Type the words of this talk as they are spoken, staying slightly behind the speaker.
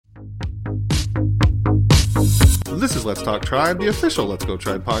This is Let's Talk Tribe, the official Let's Go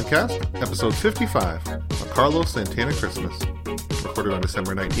Tribe podcast, episode 55, A Carlos Santana Christmas, recorded on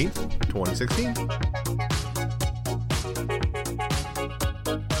December 19th, 2016.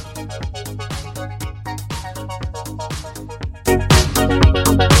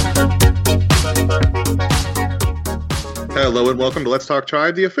 Hello and welcome to Let's Talk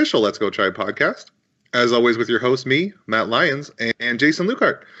Tribe, the official Let's Go Tribe podcast. As always with your host, me, Matt Lyons, and Jason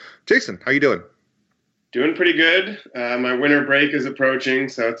Lukart. Jason, how you doing? Doing pretty good. My winter break is approaching,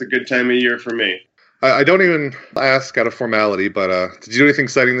 so it's a good time of year for me. I don't even ask out of formality, but did you do anything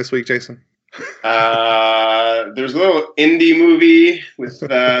exciting this week, Jason? There's a little indie movie with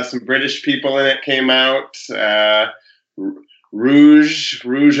some British people in it came out. Rouge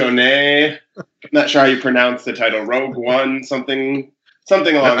au Nez. I'm not sure how you pronounce the title. Rogue One, something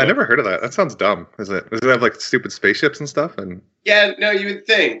along. I never heard of that. That sounds dumb. Does it have like stupid spaceships and stuff? And yeah, no, you would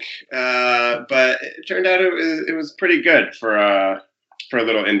think, but it turned out it was pretty good for a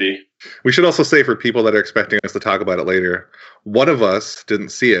little indie. We should also say for people that are expecting us to talk about it later, one of us didn't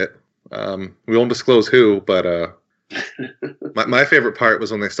see it. We won't disclose who, but my favorite part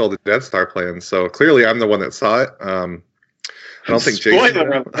was when they stole the Death Star plans. So clearly, I'm the one that saw it. I don't think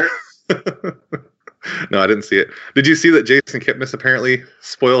Jason. No, I didn't see it. Did you see that Jason Kipnis apparently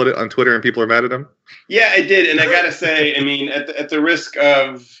spoiled it on Twitter and people are mad at him? Yeah, I did. And I got to say, I mean, at the risk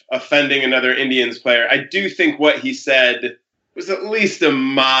of offending another Indians player, I do think what he said was at least a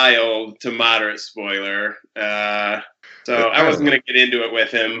mild to moderate spoiler. I wasn't going to get into it with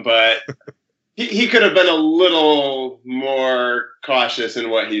him, but he could have been a little more cautious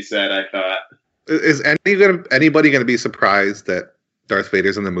in what he said, I thought. Is anybody going to be surprised that Darth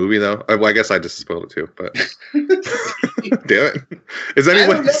Vader's in the movie, though? Well, I guess I just spoiled it too, but damn it. Is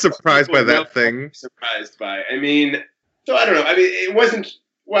anyone surprised by that thing? Surprised by. I mean, so I don't know. I mean, it wasn't,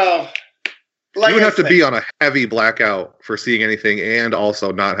 well, like you would have to be on a heavy blackout for seeing anything and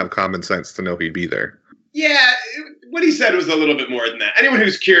also not have common sense to know he'd be there. Yeah, what he said was a little bit more than that. Anyone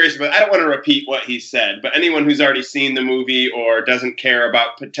who's curious, but I don't want to repeat what he said, but anyone who's already seen the movie or doesn't care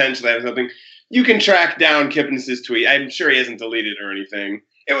about potentially having something, you can track down Kipnis' tweet. I'm sure he hasn't deleted it or anything.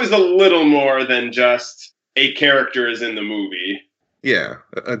 It was a little more than just a character is in the movie. Yeah,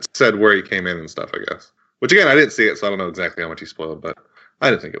 it said where he came in and stuff, I guess. Which again, I didn't see it, so I don't know exactly how much he spoiled, but I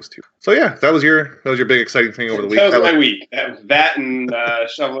didn't think it was too. So yeah, that was your big exciting thing over the week. That was my week. That and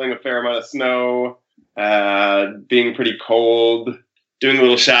shoveling a fair amount of snow, being pretty cold, doing a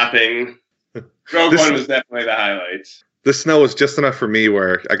little shopping. Rogue One was definitely the highlight. The snow was just enough for me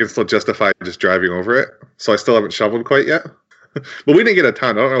where I can still justify just driving over it. So I still haven't shoveled quite yet. But we didn't get a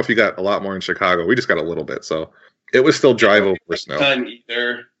ton. I don't know if you got a lot more in Chicago. We just got a little bit. So it was still drive over snow. Ton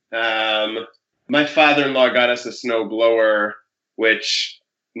either. My father-in-law got us a snow blower, which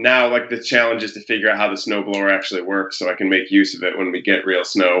now like the challenge is to figure out how the snow blower actually works so I can make use of it when we get real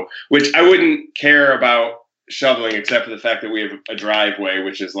snow, which I wouldn't care about shoveling except for the fact that we have a driveway,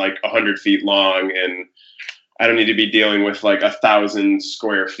 which is like 100 feet long, and I don't need to be dealing with like 1,000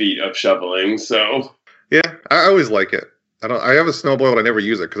 square feet of shoveling. So yeah, I always like it. I have a snowblower, but I never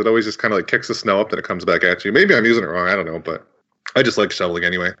use it because it always just kind of like kicks the snow up, then it comes back at you. Maybe I'm using it wrong. I don't know, but I just like shoveling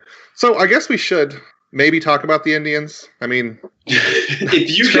anyway. So I guess we should maybe talk about the Indians. I mean,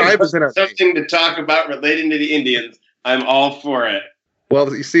 if you have something to talk about relating to the Indians, I'm all for it.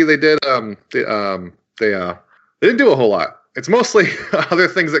 Well, you see, they did. They didn't do a whole lot. It's mostly other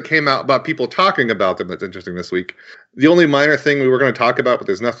things that came out about people talking about them that's interesting this week. The only minor thing we were going to talk about, but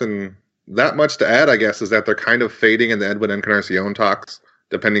there's nothing that much to add, I guess, is that they're kind of fading in the Edwin Encarnacion talks,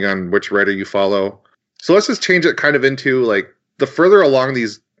 depending on which writer you follow. So let's just change it kind of into, like, the further along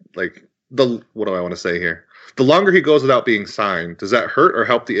these, like, what do I want to say here? The longer he goes without being signed, does that hurt or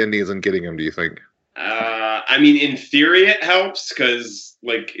help the Indians in getting him, do you think? I mean, in theory it helps because,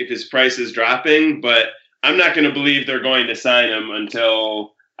 like, if his price is dropping, but I'm not going to believe they're going to sign him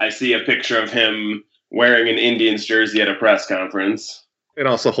until I see a picture of him wearing an Indians jersey at a press conference. And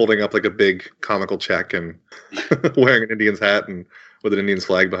also holding up like a big comical check and wearing an Indians hat and with an Indians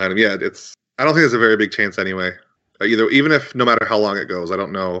flag behind him. Yeah, I don't think there's a very big chance anyway. Even if no matter how long it goes, I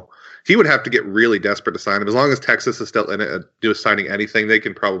don't know. He would have to get really desperate to sign him. As long as Texas is still in it, signing anything, they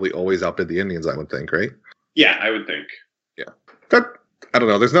can probably always outbid the Indians, I would think, right? Yeah, I would think. Yeah. I don't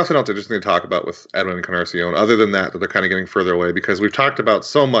know. There's nothing else interesting to talk about with Edwin Encarnacion other than that they're kind of getting further away because we've talked about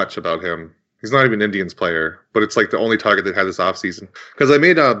so much about him. He's not even an Indians player, but it's like the only target they had this offseason. Because I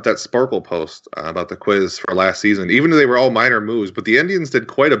made that Sparkle post about the quiz for last season, even though they were all minor moves, but the Indians did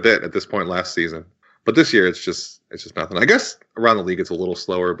quite a bit at this point last season. But this year, it's just nothing. I guess around the league it's a little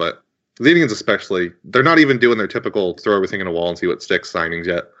slower, but the Indians especially, they're not even doing their typical throw everything in a wall and see what sticks signings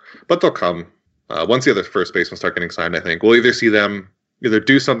yet. But they'll come. Once the other first basemen start getting signed, I think we'll either see them either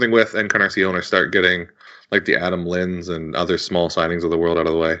do something with Encarnacion or start getting like the Adam Linds and other small signings of the world out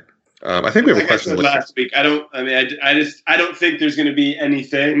of the way. I think we have a question. Like I said last week, I don't think there's going to be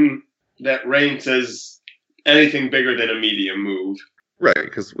anything that ranks as anything bigger than a medium move. Right,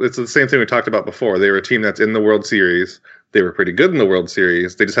 because it's the same thing we talked about before. They were a team that's in the World Series. They were pretty good in the World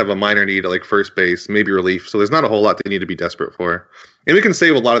Series. They just have a minor need at like first base, maybe relief. So there's not a whole lot they need to be desperate for. And we can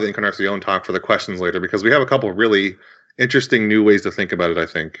save a lot of the Encarnacion talk for the questions later because we have a couple of really interesting new ways to think about it, I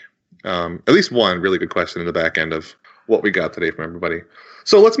think. At least one really good question in the back end of what we got today from everybody.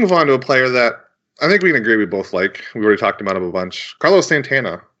 So let's move on to a player that I think we can agree we both like. We already talked about him a bunch. Carlos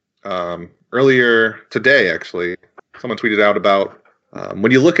Santana. Earlier today, actually, someone tweeted out about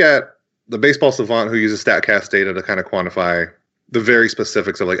when you look at the Baseball Savant, who uses StatCast data to kind of quantify the very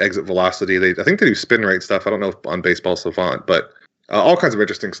specifics of like exit velocity. I think they do spin rate stuff. I don't know if on Baseball Savant, but all kinds of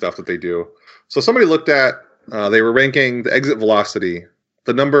interesting stuff that they do. So somebody looked at, they were ranking the exit velocity,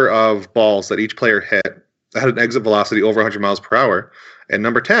 the number of balls that each player hit that had an exit velocity over 100 miles per hour. And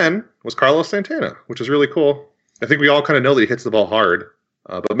number 10 was Carlos Santana, which is really cool. I think we all kind of know that he hits the ball hard,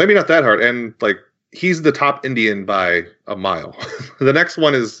 but maybe not that hard. And like, he's the top Indian by a mile. The next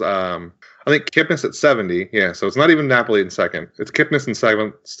one is, I think Kipnis at 70. Yeah, so it's not even Napoli in second. It's Kipnis in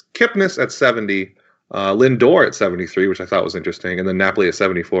seventh. Kipnis at 70. Lindor at 73, which I thought was interesting, and then Napoli at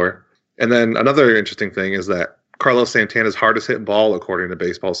 74. And then another interesting thing is that Carlos Santana's hardest hit ball, according to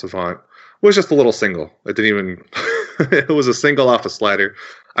Baseball Savant, was just a little single. It didn't even. It was a single off a slider.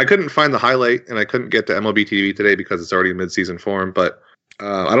 I couldn't find the highlight, and I couldn't get to MLB TV today because it's already in midseason form, but.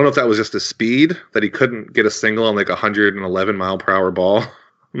 I don't know if that was just a speed that he couldn't get a single on like a 111 mile per hour ball,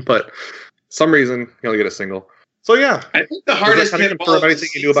 but some reason he only get a single. So yeah, I think the hardest hit ball of anything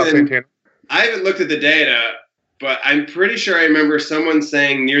you knew about Santana. I haven't looked at the data, but I'm pretty sure I remember someone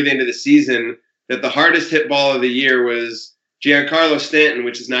saying near the end of the season that the hardest hit ball of the year was Giancarlo Stanton,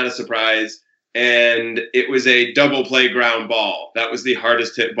 which is not a surprise, and it was a double play ground ball. That was the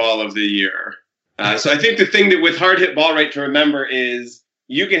hardest hit ball of the year. So I think the thing that with hard hit ball rate to remember is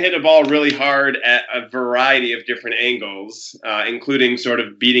you can hit a ball really hard at a variety of different angles, including sort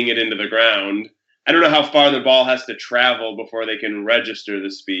of beating it into the ground. I don't know how far the ball has to travel before they can register the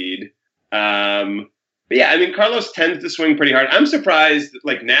speed. But yeah, I mean, Carlos tends to swing pretty hard. I'm surprised that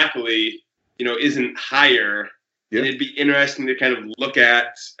like Napoli, isn't higher. Yeah. And it'd be interesting to kind of look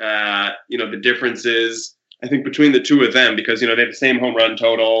at, the differences, I think, between the two of them because, they have the same home run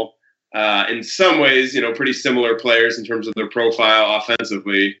total. In some ways, pretty similar players in terms of their profile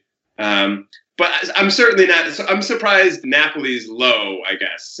offensively. But I'm certainly not. I'm surprised Napoli's low, I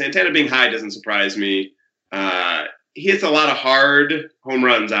guess. Santana being high doesn't surprise me. He hits a lot of hard home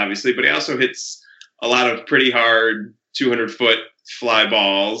runs, obviously, but he also hits a lot of pretty hard 200-foot fly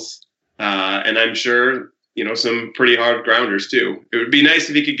balls. And I'm sure, some pretty hard grounders, too. It would be nice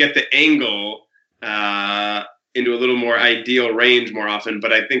if he could get the angle into a little more ideal range more often,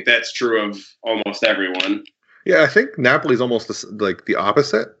 but I think that's true of almost everyone. Yeah, I think Napoli's almost like the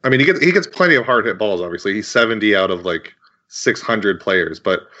opposite. I mean, he gets plenty of hard hit balls. Obviously, he's 70 out of like 600 players,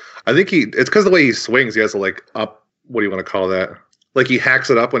 but I think it's because the way he swings. He has to like up. What do you want to call that? Like he hacks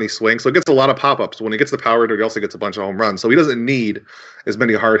it up when he swings, so it gets a lot of pop ups. When he gets the power to, he also gets a bunch of home runs. So he doesn't need as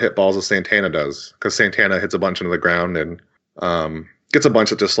many hard hit balls as Santana does, because Santana hits a bunch into the ground and gets a bunch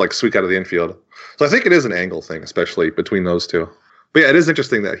that just like squeak out of the infield. So I think it is an angle thing, especially between those two. But yeah, it is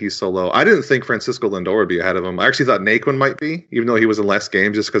interesting that he's so low. I didn't think Francisco Lindor would be ahead of him. I actually thought Naquin might be, even though he was in less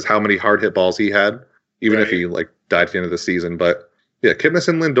games, just because how many hard hit balls he had, even if he like died at the end of the season. But yeah, Kipnis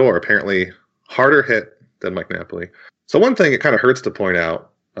and Lindor apparently harder hit than Mike Napoli. So one thing it kind of hurts to point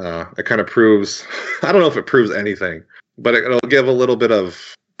out, it kind of proves, I don't know if it proves anything, but it'll give a little bit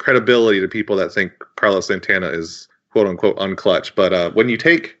of credibility to people that think Carlos Santana is quote unquote unclutch. But when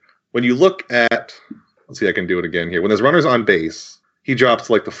you look at, let's see, I can do it again here. When there's runners on base, he drops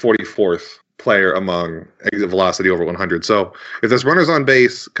like the 44th player among exit velocity over 100. So if there's runners on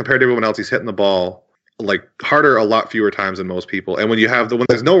base compared to everyone else, he's hitting the ball like harder a lot fewer times than most people. And when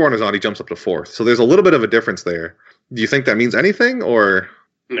there's no runners on, he jumps up to fourth. So there's a little bit of a difference there. Do you think that means anything, or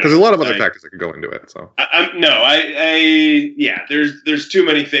because there's a lot of other factors that could go into it? So there's too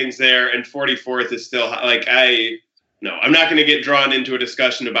many things there, and 44th is still like I'm not going to get drawn into a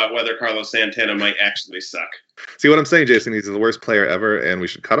discussion about whether Carlos Santana might actually suck. See what I'm saying, Jason? He's the worst player ever, and we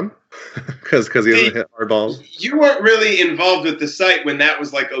should cut him because he doesn't hit hard balls. You weren't really involved with the site when that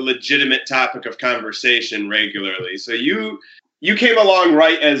was like a legitimate topic of conversation regularly. So you came along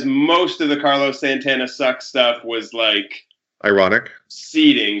right as most of the Carlos Santana suck stuff was like Ironic.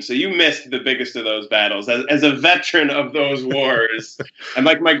 Seeding. So you missed the biggest of those battles. As a veteran of those wars, and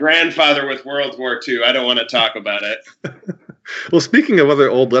like my grandfather with World War II, I don't want to talk about it. Well, speaking of other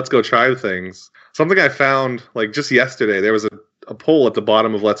old Let's Go Tribe things, something I found like just yesterday, there was a poll at the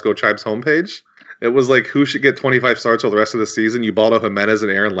bottom of Let's Go Tribe's homepage. It was like, who should get 25 starts for the rest of the season? Ubaldo Jimenez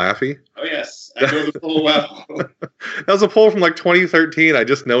and Aaron Laffey. Oh, yes. I know the poll well. That was a poll from like 2013. I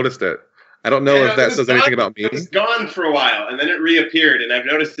just noticed it. I don't know if that says anything about me. It was gone for a while, and then it reappeared, and I've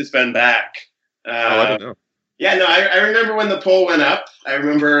noticed it's been back. I don't know. Yeah, no, I remember when the poll went up. I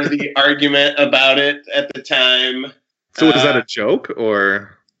remember the argument about it at the time. So was that a joke,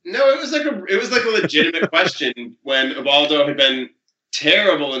 or? No, it was like a legitimate question when Ubaldo had been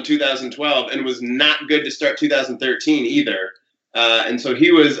terrible in 2012 and was not good to start 2013 either. And so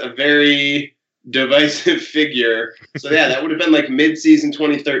he was a very divisive figure. So yeah, that would have been like mid-season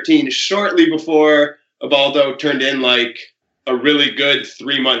 2013, shortly before Ubaldo turned in like a really good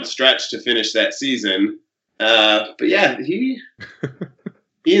 3-month stretch to finish that season. But yeah, he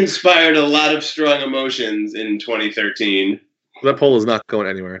inspired a lot of strong emotions in 2013. That poll is not going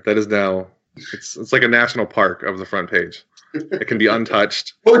anywhere. That is now, it's like a national park of the front page. It can be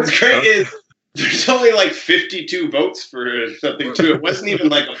untouched. What's great is there's only like 52 votes for something too. It wasn't even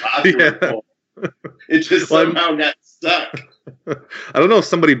like a popular poll. It just somehow got stuck. I don't know if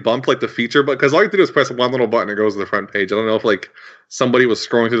somebody bumped like the feature, but because all you have to do is press one little button, it goes to the front page. I don't know if like somebody was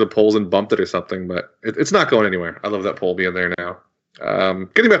scrolling through the polls and bumped it or something, but it's not going anywhere. I love that poll being there now.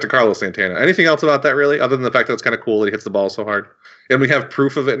 Getting back to Carlos Santana. Anything else about that really, other than the fact that it's kind of cool that he hits the ball so hard, and we have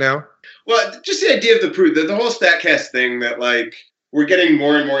proof of it now? Well, just the idea of the proof, the whole StatCast thing that like we're getting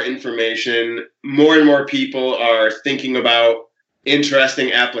more and more information, more and more people are thinking about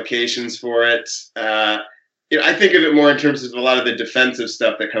interesting applications for it. I think of it more in terms of a lot of the defensive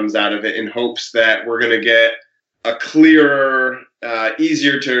stuff that comes out of it in hopes that we're going to get a clearer,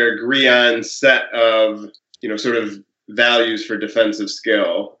 easier to agree on set of, sort of values for defensive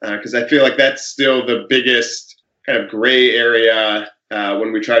skill. Because I feel like that's still the biggest kind of gray area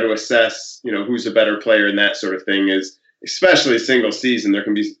when we try to assess, who's a better player and that sort of thing is, especially single season, there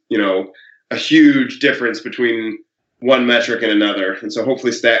can be, a huge difference between one metric and another. And so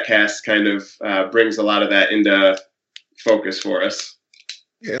hopefully StatCast kind of brings a lot of that into focus for us.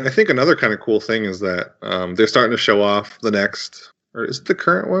 Yeah, and I think another kind of cool thing is that they're starting to show off the next, or is it the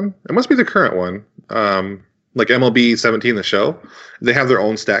current one? It must be the current one. Like MLB 17, the show. They have their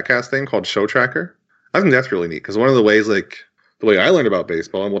own StatCast thing called Show Tracker. I think that's really neat because one of the ways, like the way I learned about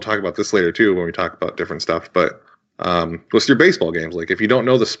baseball, and we'll talk about this later too when we talk about different stuff, but was through baseball games. Like if you don't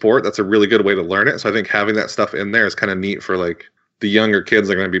know the sport, that's a really good way to learn it. So I think having that stuff in there is kind of neat for like the younger kids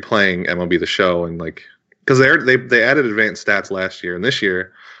that are going to be playing MLB the show, and like because they added advanced stats last year, and this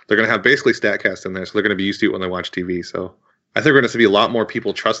year they're going to have basically StatCast in there, so they're going to be used to it when they watch TV. So I think we're going to see a lot more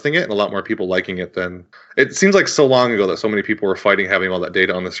people trusting it and a lot more people liking it than it seems like so long ago that so many people were fighting having all that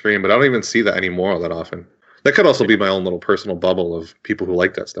data on the screen, but I don't even see that anymore that often. That could also be my own little personal bubble of people who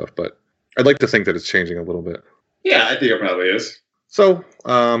like that stuff, but I'd like to think that it's changing a little bit. Yeah, I think it probably is. So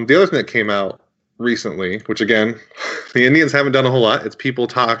the other thing that came out recently, which again, the Indians haven't done a whole lot. It's people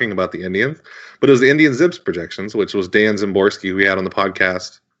talking about the Indians, but it was the Indian Zips projections, which was Dan Zimborski, who we had on the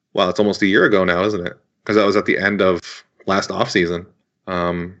podcast. Wow, it's almost a year ago now, isn't it? Because that was at the end of last offseason.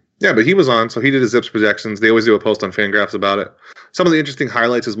 Yeah, but he was on, so he did his Zips projections. They always do a post on Fangraphs about it. Some of the interesting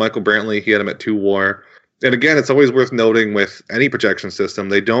highlights is Michael Brantley. He had him at 2 WAR. And again, it's always worth noting with any projection system,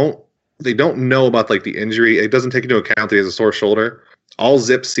 they don't know about like the injury. It doesn't take into account that he has a sore shoulder. All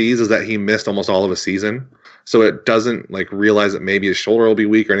Zip sees is that he missed almost all of a season. So it doesn't like realize that maybe his shoulder will be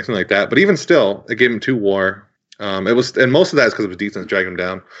weak or anything like that. But even still, it gave him 2 WAR. And most of that is because of his defense dragging him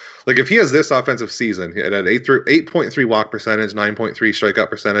down. Like if he has this offensive season, he had 8.3 walk percentage, 9.3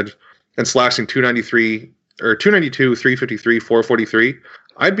 strikeout percentage, and slashing 292, 353, 443,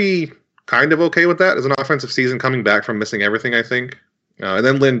 I'd be kind of okay with that as an offensive season coming back from missing everything, I think. And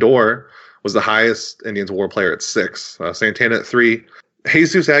then Lindor was the highest Indians WAR player at 6. Santana at 3.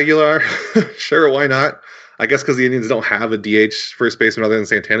 Jesus Aguilar, sure, why not? I guess because the Indians don't have a DH first baseman other than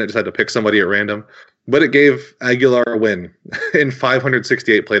Santana, just had to pick somebody at random. But it gave Aguilar a win in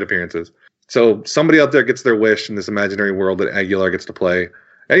 568 plate appearances. So somebody out there gets their wish in this imaginary world that Aguilar gets to play,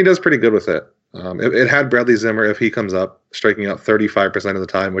 and he does pretty good with it. It had Bradley Zimmer, if he comes up, striking out 35% of the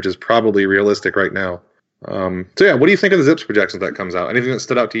time, which is probably realistic right now. So yeah, what do you think of the Zips projections that comes out? Anything that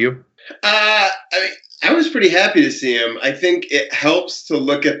stood out to you? I was pretty happy to see him. I think it helps to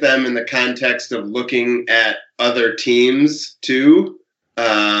look at them in the context of looking at other teams too.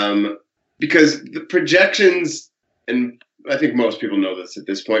 Because the projections, and I think most people know this at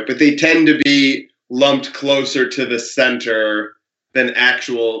this point, but they tend to be lumped closer to the center than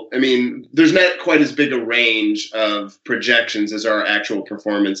actual. I mean, there's not quite as big a range of projections as our actual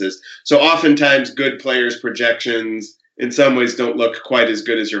performances. So oftentimes good players' projections in some ways don't look quite as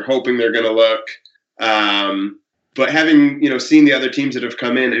good as you're hoping they're going to look. But having, seen the other teams that have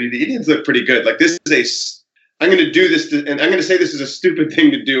come in, I mean, the Indians look pretty good. Like I'm going to do this, and I'm going to say this is a stupid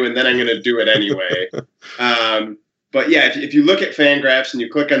thing to do, and then I'm going to do it anyway. But yeah, if you look at Fangraphs and you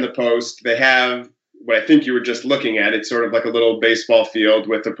click on the post, they have what I think you were just looking at. It's sort of like a little baseball field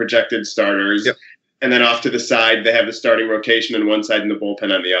with the projected starters. Yep. And then off to the side, they have the starting rotation on one side and the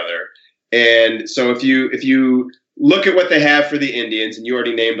bullpen on the other. And so if you look at what they have for the Indians, and you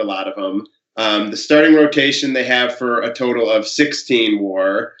already named a lot of them, the starting rotation they have for a total of 16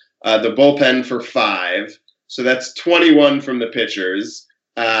 WAR, the bullpen for 5. So that's 21 from the pitchers.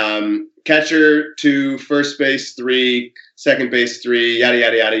 Catcher to first base 3, second base 3, yada,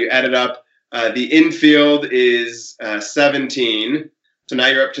 yada, yada. You add it up. The infield is 17. So now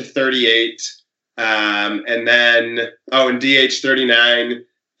you're up to 38. And then, and DH 39.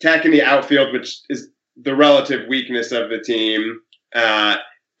 Attacking the outfield, which is the relative weakness of the team.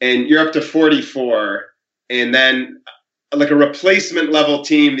 And you're up to 44. And then like a replacement level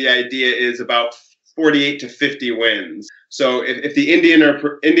team, the idea is about 48 to 50 wins. So if the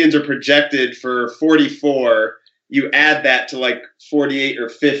Indians are projected for 44, you add that to like 48 or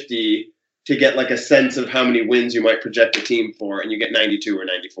 50 to get like a sense of how many wins you might project the team for, and you get 92 or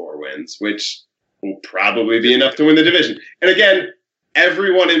 94 wins, which will probably be enough to win the division. And again,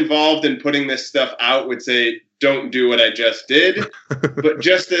 everyone involved in putting this stuff out would say, don't do what I just did, but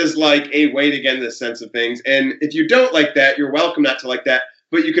just as like a way to get the sense of things. And if you don't like that, you're welcome not to like that.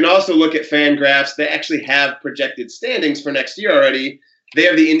 But you can also look at Fangraphs. They actually have projected standings for next year already. They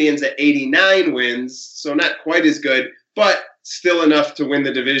have the Indians at 89 wins, so not quite as good, but still enough to win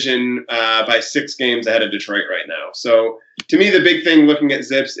the division by 6 games ahead of Detroit right now. So to me, the big thing looking at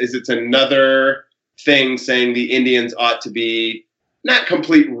Zips is it's another thing saying the Indians ought to be not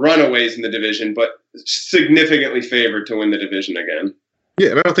complete runaways in the division, but significantly favored to win the division again.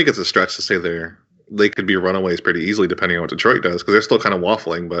 Yeah, and I don't think it's a stretch to say they could be runaways pretty easily depending on what Detroit does, because they're still kind of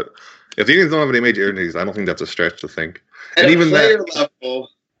waffling. But if the Indians don't have any major injuries, I don't think that's a stretch to think. At and even player level,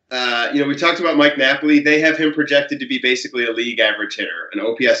 we talked about Mike Napoli. They have him projected to be basically a league average hitter, an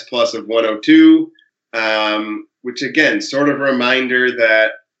OPS plus of 102, which again, sort of a reminder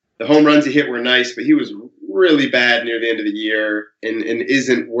that the home runs he hit were nice, but he was really bad near the end of the year and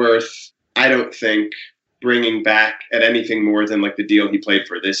isn't worth, I don't think, bringing back at anything more than like the deal he played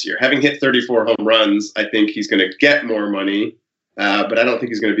for this year. Having hit 34 home runs, I think he's going to get more money, but I don't think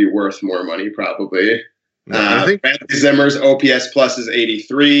he's going to be worth more money probably. Bradley Zimmer's OPS plus is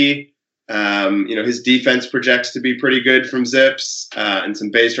 83. His defense projects to be pretty good from Zips and some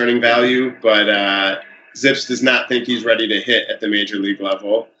base running value, but Zips does not think he's ready to hit at the major league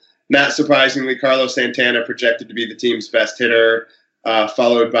level. Not surprisingly, Carlos Santana projected to be the team's best hitter,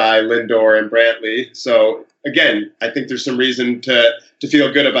 followed by Lindor and Brantley. So again, I think there's some reason to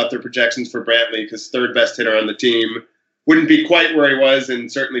feel good about their projections for Brantley, because third best hitter on the team wouldn't be quite where he was in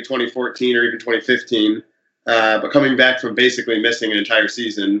certainly 2014 or even 2015. But coming back from basically missing an entire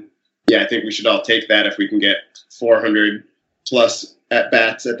season, I think we should all take that if we can get 400 plus at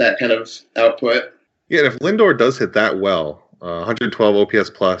bats at that kind of output. Yeah, and if Lindor does hit that well, 112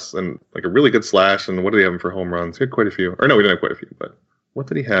 OPS plus and like a really good slash, and what did he have for home runs? He had quite a few. Or no, we didn't have quite a few, but what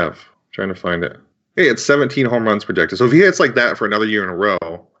did he have? I'm trying to find it. Hey, it's 17 home runs projected. So if he hits like that for another year in a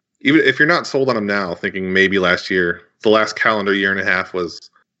row, even if you're not sold on him now, thinking maybe last year, the last calendar year and a half was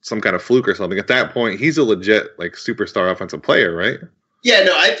some kind of fluke or something, at that point, he's a legit like superstar offensive player, right? Yeah,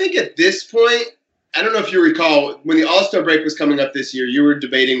 no, I think at this point, I don't know if you recall, when the All-Star break was coming up this year, you were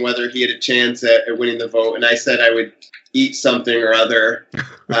debating whether he had a chance at winning the vote, and I said I would eat something or other.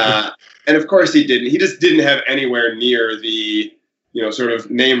 And of course he didn't. He just didn't have anywhere near the, sort of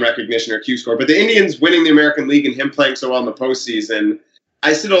name recognition or Q score. But the Indians winning the American League and him playing so well in the postseason,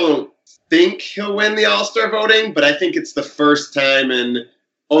 I still don't think he'll win the All-Star voting, but I think it's the first time in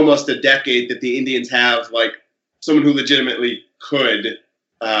almost a decade that the Indians have like someone who legitimately could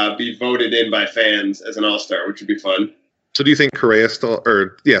be voted in by fans as an All-Star, which would be fun. So do you think Correa still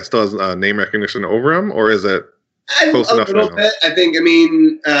has name recognition over him, or is it close enough? A little bit. I think,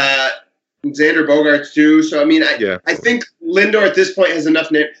 Xander Bogaerts too. So, I think Lindor at this point has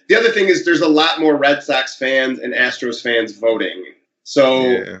enough name. The other thing is there's a lot more Red Sox fans and Astros fans voting.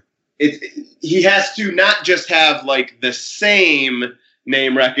 So he has to not just have like the same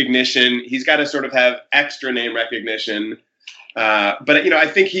name recognition. He's got to sort of have extra name recognition. But I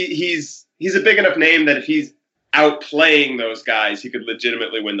think he's a big enough name that if he's outplaying those guys, he could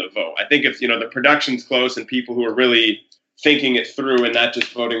legitimately win the vote. I think if, the production's close and people who are really thinking it through and not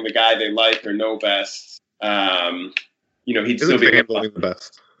just voting the guy they like or know best, he'd still be fan voting the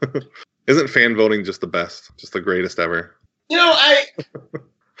best. Isn't fan voting just the best, just the greatest ever?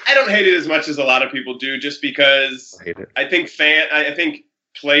 I don't hate it as much as a lot of people do, just because I hate it. I think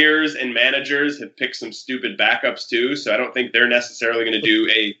players and managers have picked some stupid backups too, so I don't think they're necessarily going to do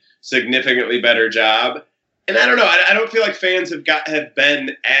a significantly better job. And I don't know. I don't feel like fans have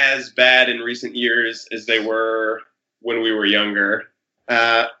been as bad in recent years as they were when we were younger.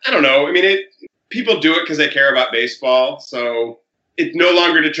 I don't know. I mean, people do it because they care about baseball, so it no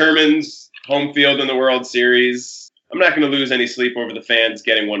longer determines home field in the World Series. I'm not going to lose any sleep over the fans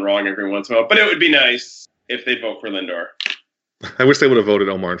getting one wrong every once in a while, but it would be nice if they vote for Lindor. I wish they would have voted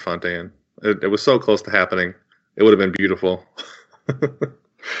Omar Infante. It was so close to happening. It would have been beautiful.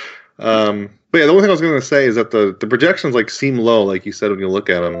 But yeah, the only thing I was going to say is that the projections seem low, like you said, when you look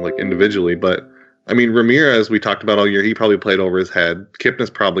at them individually. But I mean, Ramirez, we talked about all year, he probably played over his head.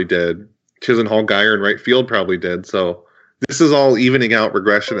 Kipnis probably did. Chisenhall, Geyer, and right field probably did. So this is all evening out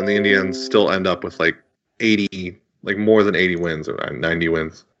regression, and the Indians still end up with 80, more than 80 wins or 90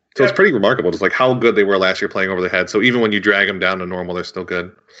 wins. So It's pretty remarkable, just how good they were last year playing over their head. So even when you drag them down to normal, they're still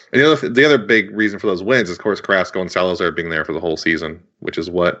good. And the other big reason for those wins is, of course, Carrasco and Salazar being there for the whole season, which is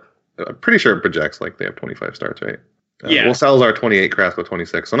what I'm pretty sure it projects they have 25 starts, right? Yeah. Well, Salazar 28, Carrasco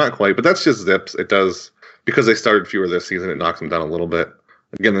 26, so not quite, but that's just zips. It does, because they started fewer this season, it knocks them down a little bit.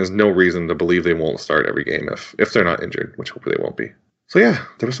 Again, there's no reason to believe they won't start every game if they're not injured, which hopefully they won't be. So yeah,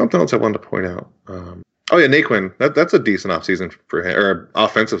 there was something else I wanted to point out. Naquin, that's a decent offseason for him, or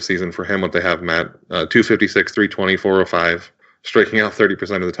offensive season for him. What they have, Matt, 256, 320, 405, striking out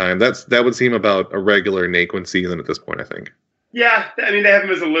 30% of the time. That would seem about a regular Naquin season at this point, I think. Yeah, I mean, they have him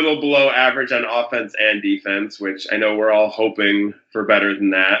as a little below average on offense and defense, which I know we're all hoping for better than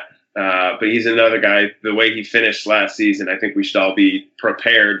that. But he's another guy, the way he finished last season, I think we should all be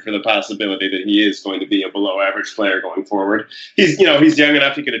prepared for the possibility that he is going to be a below average player going forward. He's young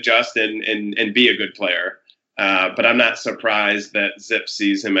enough, he could adjust and be a good player. But I'm not surprised that Zip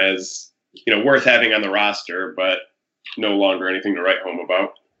sees him as, worth having on the roster, but no longer anything to write home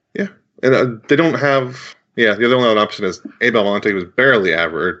about. Yeah. And they don't have, the other one option is Abe Almonte, who's barely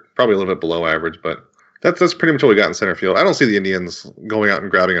average, probably a little bit below average, but that's pretty much what we got in center field. I don't see the Indians going out and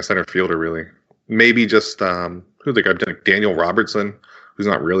grabbing a center fielder, really. Maybe just, who they got, Daniel Robertson, who's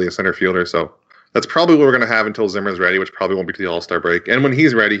not really a center fielder. So that's probably what we're going to have until Zimmer's ready, which probably won't be to the All-Star break. And when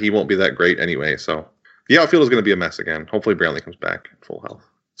he's ready, he won't be that great anyway. So the outfield is going to be a mess again. Hopefully Brantley comes back in full health.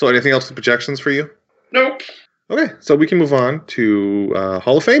 So anything else with projections for you? Nope. Okay, so we can move on to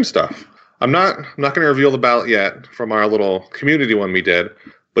Hall of Fame stuff. I'm not going to reveal the ballot yet from our little community one we did,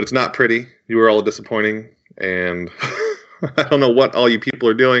 but it's not pretty. You were all disappointing, and I don't know what all you people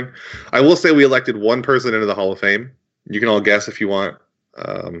are doing. I will say we elected one person into the Hall of Fame. You can all guess if you want.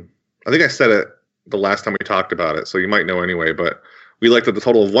 I think I said it the last time we talked about it, so you might know anyway, but we elected the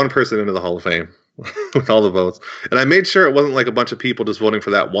total of one person into the Hall of Fame with all the votes. And I made sure it wasn't a bunch of people just voting for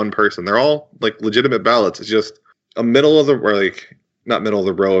that one person. They're all legitimate ballots. It's just a middle of the, or not middle of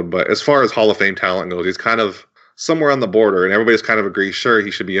the road, but as far as Hall of Fame talent goes, he's kind of somewhere on the border, and everybody's kind of agrees, sure, he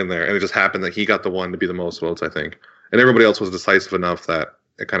should be in there. And it just happened that he got the one to be the most votes, I think. And everybody else was decisive enough that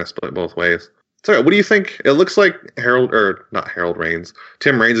it kind of split both ways. So what do you think? It looks like Tim Raines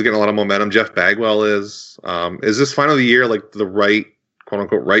is getting a lot of momentum. Jeff Bagwell is. Is this finally the year the right, quote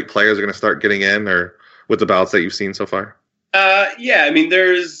unquote, right players are going to start getting in, or with the ballots that you've seen so far? Yeah, I mean,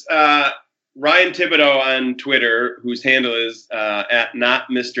 there's Ryan Thibodeau on Twitter, whose handle is at not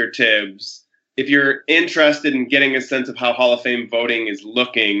Mr. Tibbs. If you're interested in getting a sense of how Hall of Fame voting is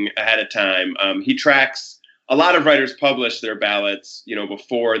looking ahead of time, he tracks. A lot of writers publish their ballots,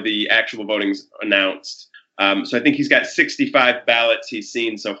 before the actual voting's announced. So I think he's got 65 ballots he's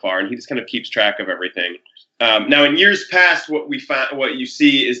seen so far, and he just kind of keeps track of everything. Now, in years past, what you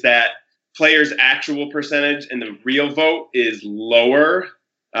see is that players' actual percentage in the real vote is lower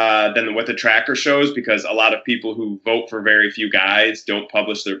than what the tracker shows, because a lot of people who vote for very few guys don't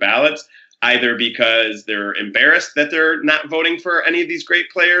publish their ballots, either because they're embarrassed that they're not voting for any of these great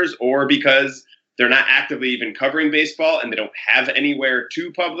players, or because they're not actively even covering baseball and they don't have anywhere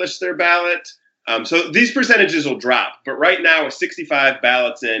to publish their ballot. So these percentages will drop. But right now, with 65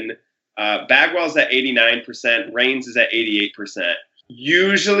 ballots in, Bagwell's at 89%, Raines is at 88%.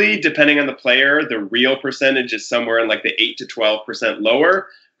 Usually, depending on the player, the real percentage is somewhere in the 8 to 12% lower.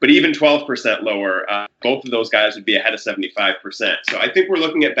 But even 12% lower, both of those guys would be ahead of 75%. So I think we're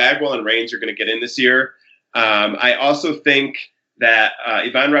looking at Bagwell and Raines are going to get in this year. I also think that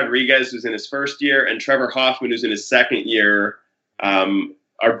Ivan Rodriguez, who's in his first year, and Trevor Hoffman, who's in his second year,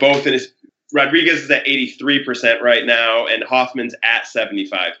 are both in his. Rodriguez is at 83% right now, and Hoffman's at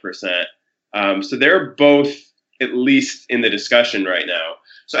 75%. So they're both at least in the discussion right now.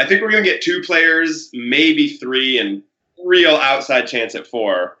 So I think we're going to get 2 players, maybe 3, and real outside chance at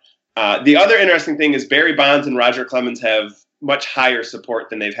 4. The other interesting thing is Barry Bonds and Roger Clemens have much higher support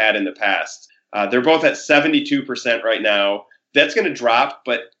than they've had in the past. They're both at 72% right now. That's going to drop,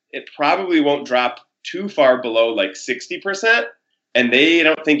 but it probably won't drop too far below like 60%. And they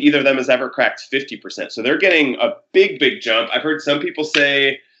don't think either of them has ever cracked 50%. So they're getting a big, big jump. I've heard some people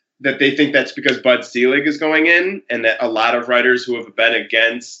say that they think that's because Bud Selig is going in, and that a lot of writers who have been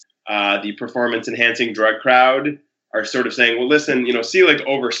against the performance-enhancing drug crowd are sort of saying, well, listen, Selig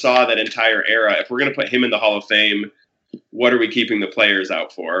oversaw that entire era. If we're going to put him in the Hall of Fame, what are we keeping the players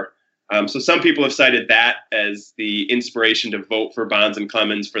out for? So some people have cited that as the inspiration to vote for Bonds and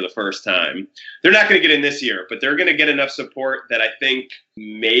Clemens for the first time. They're not going to get in this year, but they're going to get enough support that I think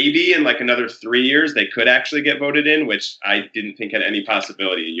maybe in like another 3 years they could actually get voted in, which I didn't think had any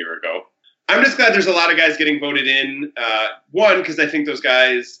possibility a year ago. I'm just glad there's a lot of guys getting voted in. One, because I think those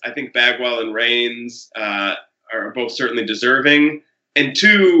guys, I think Bagwell and Raines are both certainly deserving. And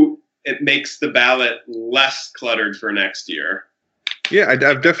 2, it makes the ballot less cluttered for next year. Yeah,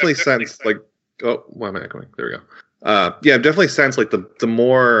 I've definitely sensed like, oh, why am I echoing? There we go. Yeah, I've definitely sensed like the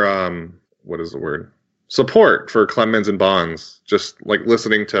more, what is the word? Support for Clemens and Bonds. Just like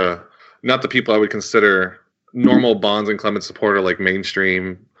listening to not the people I would consider normal Bonds and Clemens supporter, like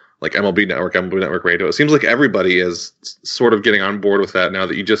mainstream, like MLB Network Radio. It seems like everybody is sort of getting on board with that now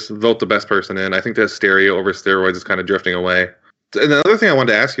that you just vote the best person in. I think that stereo over steroids is kind of drifting away. And the other thing I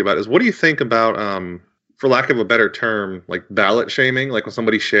wanted to ask you about is what do you think about, for lack of a better term, like ballot shaming, like when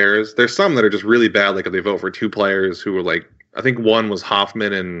somebody shares, there's some that are just really bad. Like if they vote for 2 players who were like, I think one was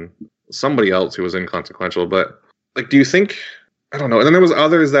Hoffman and somebody else who was inconsequential, but like, do you think, I don't know. And then there was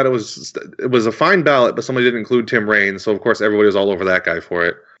others that it was a fine ballot, but somebody didn't include Tim Raines. So of course everybody was all over that guy for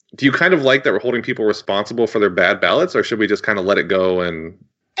it. Do you kind of like that we're holding people responsible for their bad ballots, or should we just kind of let it go and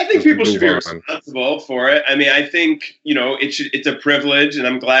I think people should be responsible for it. I mean, I think, it's a privilege, and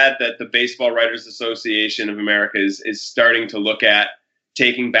I'm glad that the Baseball Writers Association of America is starting to look at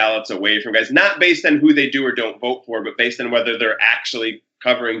taking ballots away from guys, not based on who they do or don't vote for, but based on whether they're actually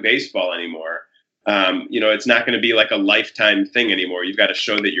covering baseball anymore. It's not going to be like a lifetime thing anymore. You've got to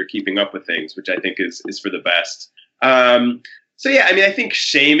show that you're keeping up with things, which I think is for the best. So, yeah, I mean, I think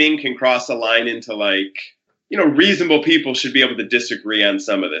shaming can cross a line into like, reasonable people should be able to disagree on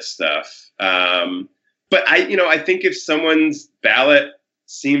some of this stuff. But I think if someone's ballot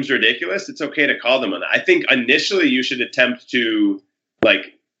seems ridiculous, it's okay to call them on that. I think initially you should attempt to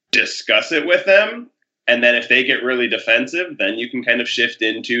like discuss it with them. And then if they get really defensive, then you can kind of shift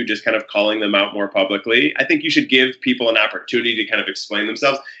into just kind of calling them out more publicly. I think you should give people an opportunity to kind of explain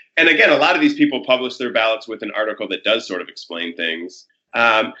themselves. And again, a lot of these people publish their ballots with an article that does sort of explain things.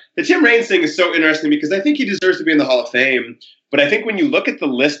 The Tim Raines thing is so interesting because I think he deserves to be in the Hall of Fame. But I think when you look at the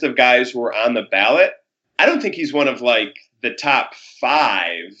list of guys who are on the ballot, I don't think he's one of like the top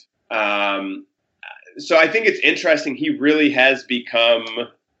 5. So I think it's interesting. He really has become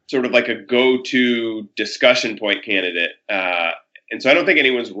sort of like a go-to discussion point candidate. And so I don't think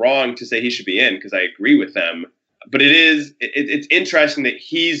anyone's wrong to say he should be in because I agree with them. But it's interesting that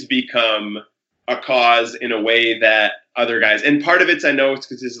he's become a cause in a way that other guys, and part of it's, I know it's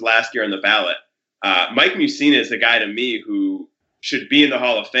because this is last year on the ballot. Mike Mussina is a guy to me who should be in the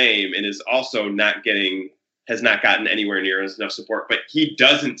Hall of Fame and is also has not gotten anywhere near enough support, but he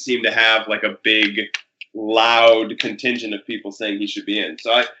doesn't seem to have like a big, loud contingent of people saying he should be in.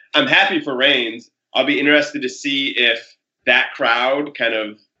 So I'm happy for Raines. I'll be interested to see if that crowd kind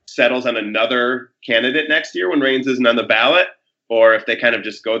of settles on another candidate next year when Raines isn't on the ballot, or if they kind of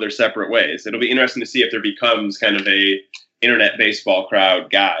just go their separate ways. It'll be interesting to see if there becomes kind of a internet baseball crowd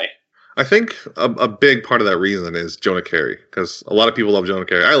guy. I think a big part of that reason is Jonah Keri, because a lot of people love Jonah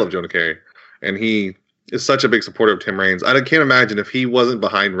Keri. I love Jonah Keri, and he is such a big supporter of Tim Raines. I can't imagine if he wasn't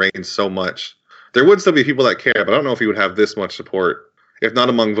behind Raines so much. There would still be people that care, but I don't know if he would have this much support, if not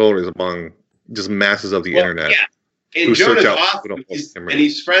among voters, among just masses of the internet. Yeah. And Jonah's awesome, and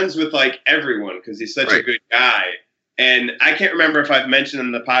he's friends with like everyone because he's such a good guy. And I can't remember if I've mentioned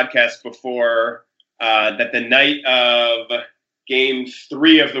in the podcast before that the night of Game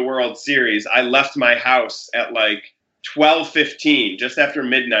 3 of the World Series, I left my house at like 12:15, just after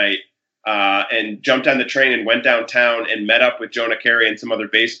midnight, and jumped on the train and went downtown and met up with Jonah Keri and some other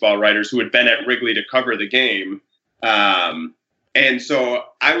baseball writers who had been at Wrigley to cover the game. And so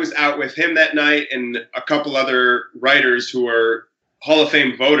I was out with him that night and a couple other writers who were Hall of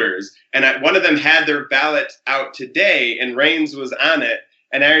Fame voters, and one of them had their ballot out today, and Reigns was on it.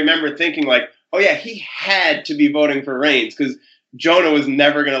 And I remember thinking, like, oh yeah, he had to be voting for Reigns because Jonah was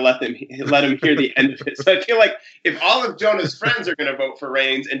never going to let him hear the end of it. So I feel like if all of Jonah's friends are going to vote for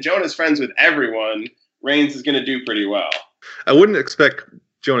Reigns, and Jonah's friends with everyone, Reigns is going to do pretty well. I wouldn't expect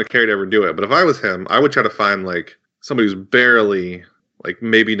Jonah Carey to ever do it, but if I was him, I would try to find like somebody who's barely, like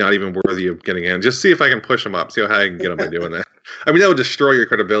maybe not even worthy of getting in. Just see if I can push him up, see how high I can get him by doing that. I mean, that would destroy your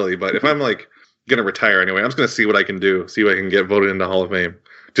credibility, but if I'm like going to retire anyway, I'm just going to see what I can do, see what I can get voted into Hall of Fame,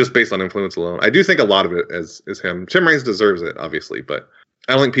 just based on influence alone. I do think a lot of it is him. Tim Raines deserves it, obviously, but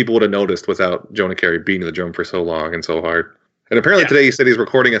I don't think people would have noticed without Jonah Carey beating the drum for so long and so hard. And apparently today he said he's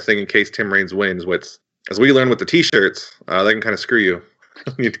recording a thing in case Tim Raines wins, which, as we learned with the T-shirts, that can kind of screw you.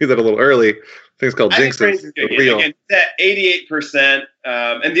 You do that a little early. Things called jinxes. Again, it's at 88%.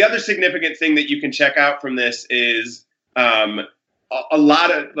 And the other significant thing that you can check out from this is a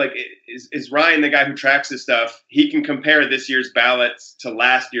lot of, like, is Ryan, the guy who tracks this stuff, he can compare this year's ballots to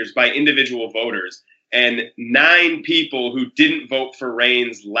last year's by individual voters. And 9 people who didn't vote for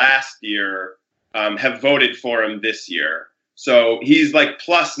Reigns last year have voted for him this year. So he's like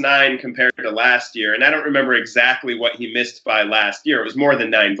 +9 compared to last year. And I don't remember exactly what he missed by last year. It was more than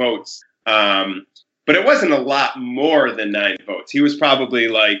 9 votes. But it wasn't a lot more than 9 votes. He was probably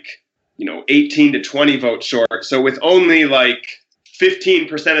like, 18 to 20 votes short. So with only like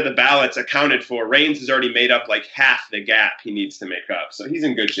 15% of the ballots accounted for, Reigns has already made up like half the gap he needs to make up. So he's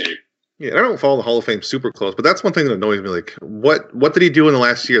in good shape. Yeah, I don't follow the Hall of Fame super close, but that's one thing that annoys me. Like, what did he do in the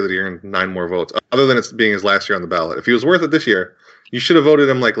last year that he earned 9 more votes, other than it being his last year on the ballot? If he was worth it this year, you should have voted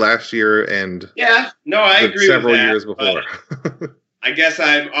him like last year and I agree several with that, years before. I guess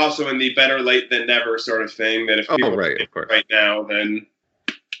I'm also in the better late than never sort of thing. That if people right now, then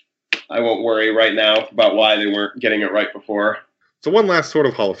I won't worry right now about why they weren't getting it right before. So one last sort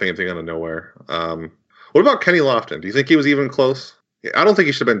of Hall of Fame thing out of nowhere. What about Kenny Lofton? Do you think he was even close? I don't think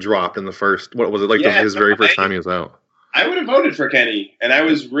he should have been dropped in the first. What was it like? His very first time he was out. I would have voted for Kenny, and I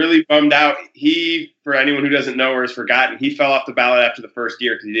was really bummed out. He, for anyone who doesn't know or has forgotten, he fell off the ballot after the first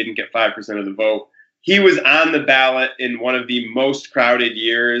year because he didn't get 5% of the vote. He was on the ballot in one of the most crowded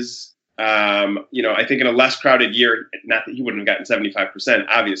years. I think in a less crowded year, not that he wouldn't have gotten 75%,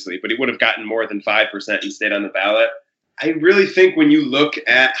 obviously, but he would have gotten more than 5% and stayed on the ballot. I really think when you look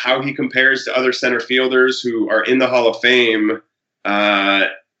at how he compares to other center fielders who are in the Hall of Fame,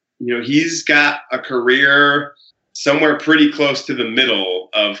 he's got a career somewhere pretty close to the middle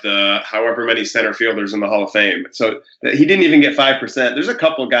of the however many center fielders in the Hall of Fame. So he didn't even get 5%. There's a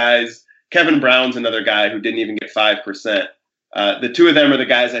couple guys. Kevin Brown's another guy who didn't even get 5%. The two of them are the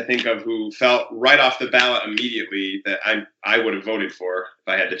guys I think of who felt right off the ballot immediately that I would have voted for if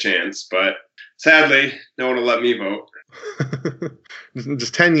I had the chance. But sadly, no one will let me vote.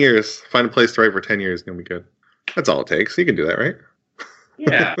 Just 10 years. Find a place to write for 10 years. It's going to be good. That's all it takes. You can do that, right?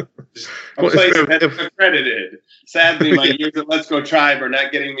 Yeah. A place that's accredited. Sadly, my years at Let's Go Tribe are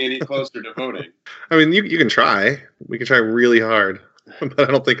not getting me any closer to voting. I mean, you can try. We can try really hard, but I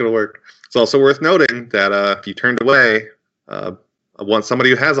don't think it'll work. It's also worth noting that if you turned away somebody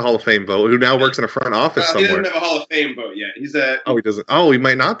who has a Hall of Fame vote, who now works in a front office somewhere. He doesn't have a Hall of Fame vote yet. He doesn't. Oh, he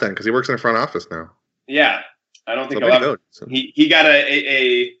might not then, because he works in a front office now. Yeah. I don't think he'll ever. He got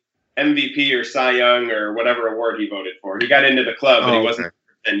a MVP or Cy Young or whatever award he voted for. He got into the club, but he wasn't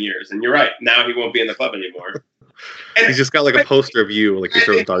for 10 years. And you're right. Now he won't be in the club anymore. And he's just got like a poster of you, like you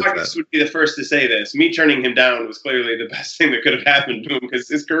throw the darts at. Marcus would be the first to say this. Me turning him down was clearly the best thing that could have happened to him because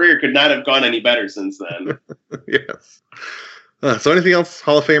his career could not have gone any better since then. Yes. So anything else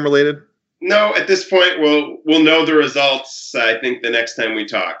Hall of Fame related? No, at this point, we'll know the results, I think, the next time we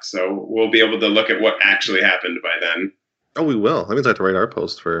talk. So we'll be able to look at what actually happened by then. Oh, we will. That means I have to write our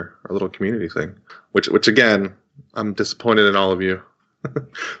post for our little community thing, which again, I'm disappointed in all of you. I'm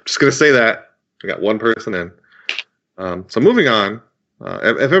just going to say that. We got one person in. So moving on,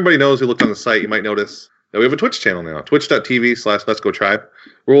 if everybody knows who looked on the site, you might notice that we have a Twitch channel now, twitch.tv/Let's Go Tribe,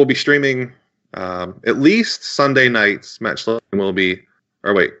 where we'll be streaming at least Sunday nights. Matt Schlein will be,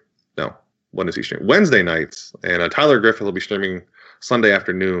 when does he stream? Wednesday nights, and Tyler Griffith will be streaming Sunday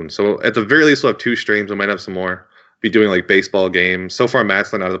afternoon. So at the very least, we'll have 2 streams. We might have some more. Be doing like baseball games. So far,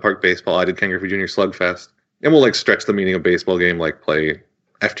 Matt's done Out of the Park baseball. I did Ken Griffey Jr. Slugfest, and we'll like stretch the meaning of baseball game, like play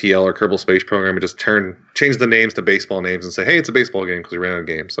FTL or Kerbal Space Program, and just change the names to baseball names and say, hey, it's a baseball game because we ran out of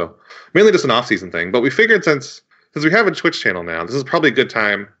games. So mainly just an off-season thing. But we figured since we have a Twitch channel now, this is probably a good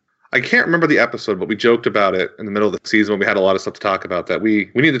time. I can't remember the episode, but we joked about it in the middle of the season when we had a lot of stuff to talk about, that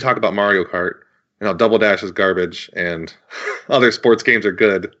we need to talk about Mario Kart and how Double Dash is garbage and other sports games are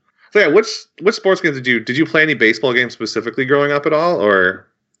good. So yeah, which sports games did you play any baseball games specifically growing up at all, or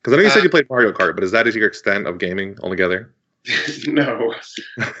because I know you said you played Mario Kart, but is that your extent of gaming altogether? No.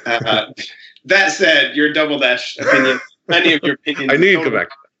 That said, your Double Dash opinion, many of your opinions. I knew you'd come back.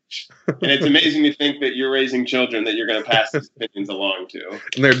 And it's amazing to think that you're raising children that you're going to pass these opinions along to.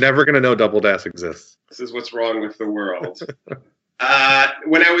 And they're never going to know Double Dash exists. This is what's wrong with the world.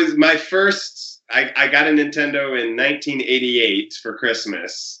 When I was I got a Nintendo in 1988 for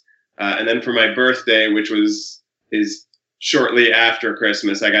Christmas. And then for my birthday, which is shortly after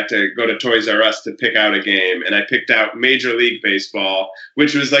Christmas, I got to go to Toys R Us to pick out a game. And I picked out Major League Baseball,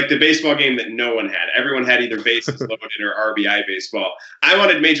 which was like the baseball game that no one had. Everyone had either bases loaded or RBI baseball. I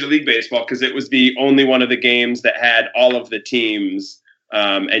wanted Major League Baseball because it was the only one of the games that had all of the teams,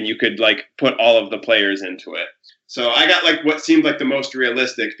 and you could like put all of the players into it. So I got like what seemed like the most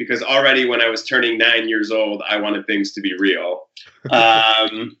realistic, because already when I was turning 9 years old, I wanted things to be real.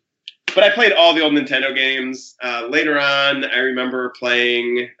 But I played all the old Nintendo games. Later on, I remember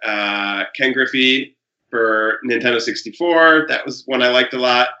playing Ken Griffey for Nintendo 64. That was one I liked a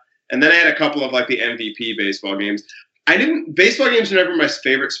lot. And then I had a couple of like the MVP baseball games. Baseball games are never my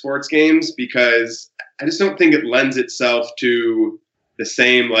favorite sports games because I just don't think it lends itself to the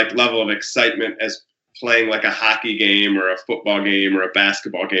same like level of excitement as playing like a hockey game or a football game or a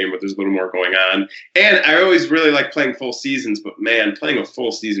basketball game where there's a little more going on. And I always really like playing full seasons, but man, playing a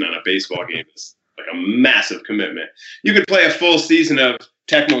full season on a baseball game is like a massive commitment. You could play a full season of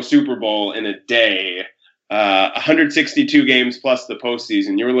Tecmo Super Bowl in a day, 162 games plus the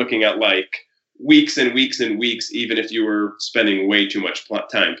postseason. You're looking at like weeks and weeks and weeks, even if you were spending way too much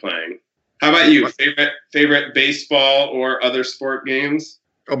time playing. How about you? Favorite baseball or other sport games?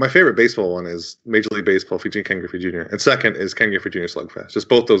 Oh, my favorite baseball one is Major League Baseball featuring Ken Griffey Jr. And second is Ken Griffey Jr. Slugfest. Just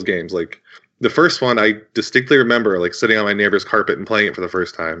both those games. Like the first one, I distinctly remember like sitting on my neighbor's carpet and playing it for the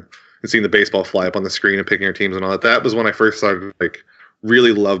first time and seeing the baseball fly up on the screen and picking our teams and all that. That was when I first started like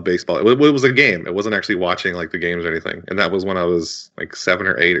really loved baseball. It was a game. It wasn't actually watching like the games or anything. And that was when I was like 7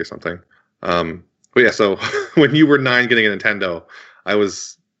 or 8 or something. But yeah, so when you were 9 getting a Nintendo, I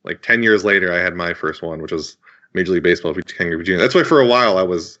was like 10 years later, I had my first one, which was Major League Baseball featuring Ken Griffey Jr. That's why for a while I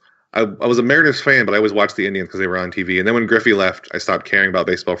was a Mariners fan, but I always watched the Indians because they were on TV. And then when Griffey left, I stopped caring about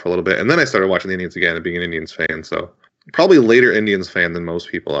baseball for a little bit. And then I started watching the Indians again and being an Indians fan. So probably later Indians fan than most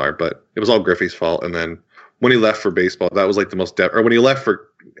people are, but it was all Griffey's fault. And then when he left for baseball, that was like the most or when he left for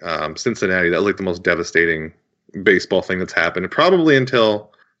Cincinnati, that was like the most devastating baseball thing that's happened. Probably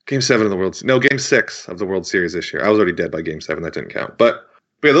until Game 6 of the World Series this year. I was already dead by Game 7. That didn't count. But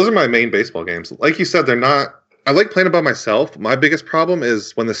yeah, those are my main baseball games. Like you said, they're not. I like playing it by myself. My biggest problem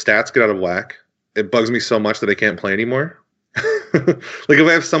is when the stats get out of whack. It bugs me so much that I can't play anymore. Like if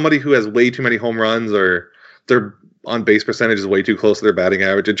I have somebody who has way too many home runs or their on base percentage is way too close to their batting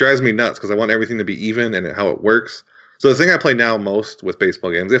average, it drives me nuts because I want everything to be even and how it works. So the thing I play now most with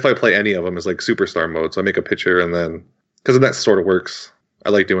baseball games, if I play any of them, is like superstar mode. So I make a pitcher and then because that sort of works. I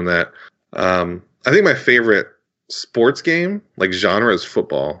like doing that. I think my favorite sports game, like genre, is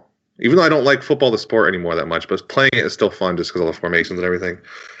football. Even though I don't like football, the sport, anymore that much, but playing it is still fun just because of the formations and everything.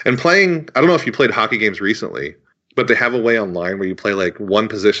 And playing, I don't know if you played hockey games recently, but they have a way online where you play like one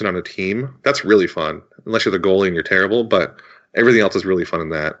position on a team. That's really fun, unless you're the goalie and you're terrible, but everything else is really fun in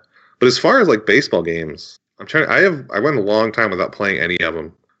that. But as far as like baseball games, I went a long time without playing any of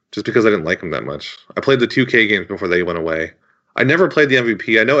them just because I didn't like them that much. I played the 2K games before they went away. I never played the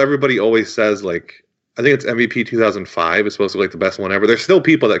MVP. I know everybody always says like, I think it's MVP 2005 is supposed to be like the best one ever. There's still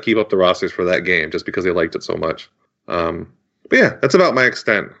people that keep up the rosters for that game just because they liked it so much. But yeah, that's about my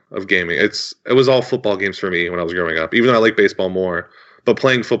extent of gaming. It was all football games for me when I was growing up, even though I like baseball more. But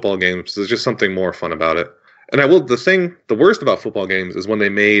playing football games, there's just something more fun about it. And the worst about football games is when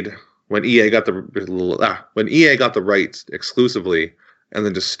EA got the rights exclusively and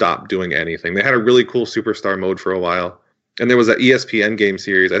then just stopped doing anything. They had a really cool superstar mode for a while. And there was that ESPN game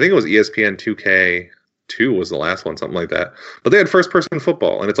series. I think it was ESPN 2K2 was the last one, something like that. But they had first-person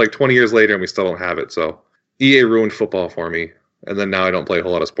football, and it's like 20 years later, and we still don't have it. So EA ruined football for me, and then now I don't play a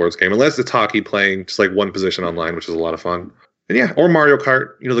whole lot of sports game, unless it's hockey playing just like one position online, which is a lot of fun. And yeah, or Mario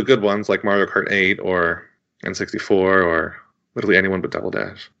Kart, the good ones like Mario Kart 8 or N64 or literally anyone but Double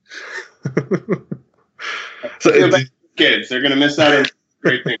Dash. So kids, they're going to miss out on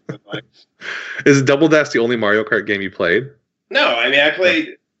great things in life. Is Double Dash the only Mario Kart game you played? No, I mean,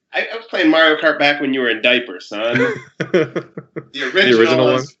 I was playing Mario Kart back when you were in diapers, son. The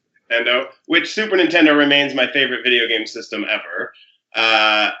original one? Nintendo, which Super Nintendo remains my favorite video game system ever.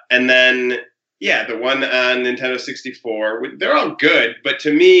 And then, yeah, the one on Nintendo 64. They're all good, but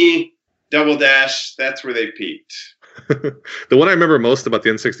to me, Double Dash, that's where they peaked. The one I remember most about the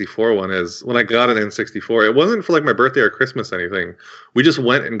N64 one is when I got an N64. It wasn't for like my birthday or Christmas or anything. We just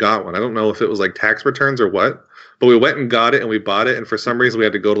went and got one. I don't know if it was like tax returns or what, but we went and got it and we bought it. And for some reason we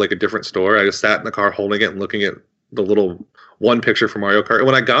had to go to like a different store. I just sat in the car holding it and looking at the little one picture for Mario Kart. And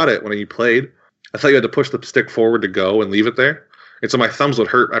when I got it, when you played, I thought you had to push the stick forward to go and leave it there. And so my thumbs would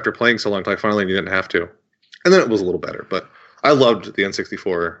hurt after playing so long until I finally didn't have to. And then it was a little better. But I loved the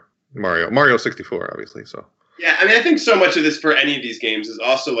N64 Mario 64, obviously. So. Yeah, I mean, I think so much of this for any of these games is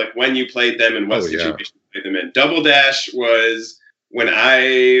also like when you played them and what situation you played them in. Double Dash was when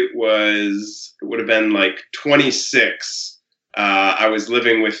I would have been like 26. I was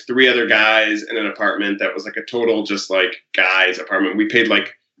living with 3 other guys in an apartment that was like a total just like guys apartment. We paid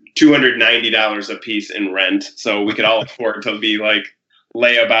like $290 a piece in rent, so we could all afford to be like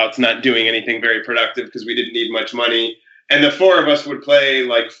layabouts, not doing anything very productive because we didn't need much money. And the 4 of us would play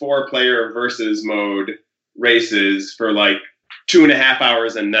like 4-player versus mode races for like 2.5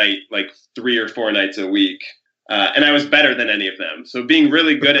 hours a night, like 3 or 4 nights a week. And I was better than any of them. So being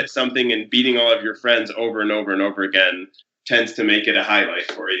really good at something and beating all of your friends over and over and over again tends to make it a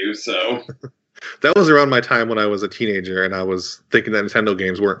highlight for you. So that was around my time when I was a teenager and I was thinking that Nintendo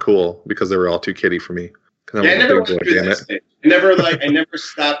games weren't cool because they were all too kiddie for me. Yeah, I never went through this stage. I never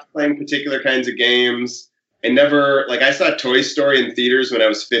stopped playing particular kinds of games. I never, like, I saw Toy Story in theaters when I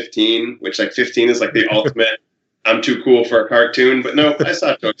was 15, which, like, 15 is, like, the ultimate, I'm too cool for a cartoon. But no, I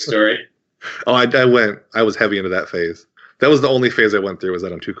saw Toy Story. Oh, I was heavy into that phase. That was the only phase I went through, was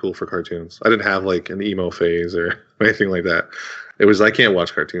that I'm too cool for cartoons. I didn't have, like, an emo phase or anything like that. It was, I can't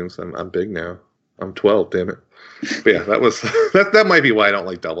watch cartoons. I'm big now. I'm 12, damn it. But, yeah, that might be why I don't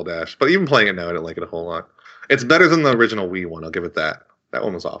like Double Dash. But even playing it now, I didn't like it a whole lot. It's better than the original Wii one, I'll give it that. That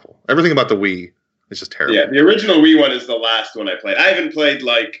one was awful. Everything about the Wii, it's just terrible. Yeah, the original Wii one is the last one I played. I haven't played,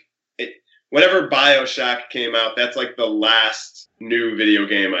 like, whenever BioShock came out, that's, like, the last new video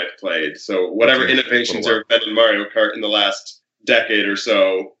game I've played. So whatever innovations there have been in Mario Kart in the last decade or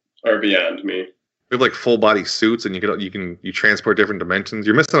so are beyond me. We have, like, full-body suits, and you transport different dimensions.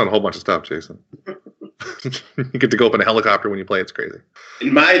 You're missing out on a whole bunch of stuff, Jason. You get to go up in a helicopter when you play. It's crazy.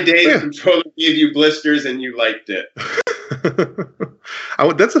 In my day, the controller gave you blisters, and you liked it.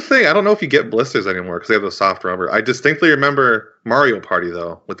 That's the thing. I don't know if you get blisters anymore because they have the soft rubber. I distinctly remember Mario Party,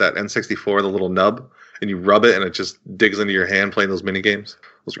 though, with that N64, the little nub, and you rub it, and it just digs into your hand playing those mini games.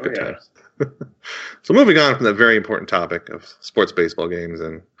 Those are good times. So moving on from that very important topic of sports baseball games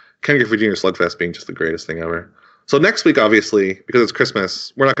and Ken Griffey Jr. Slugfest being just the greatest thing ever. So next week, obviously, because it's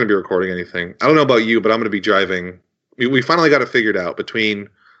Christmas, we're not going to be recording anything. I don't know about you, but I'm going to be driving. We finally got it figured out. Between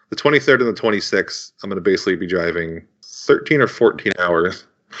the 23rd and the 26th, I'm going to basically be driving 13 or 14 hours.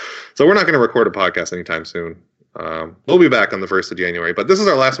 So we're not going to record a podcast anytime soon. We'll be back on the 1st of January, but this is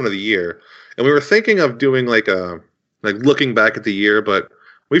our last one of the year. And we were thinking of doing like looking back at the year, but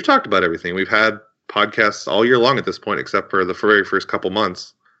we've talked about everything. We've had podcasts all year long at this point, except for the very first couple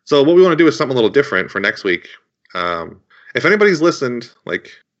months. So what we want to do is something a little different for next week. If anybody's listened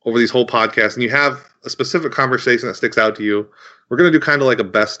like over these whole podcasts and you have a specific conversation that sticks out to you, we're going to do kind of like a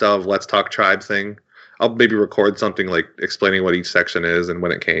best of Let's Talk Tribe thing. I'll maybe record something like explaining what each section is and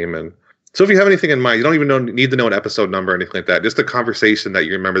when it came. And so if you have anything in mind, you don't even need to know an episode number or anything like that. Just a conversation that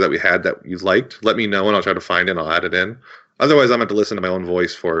you remember that we had that you liked, let me know and I'll try to find it and I'll add it in. Otherwise, I'm going to listen to my own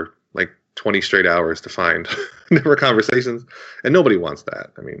voice for like 20 straight hours to find different conversations. And nobody wants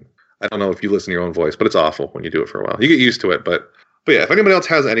that. I mean, I don't know if you listen to your own voice, but it's awful when you do it for a while. You get used to it, but yeah, if anybody else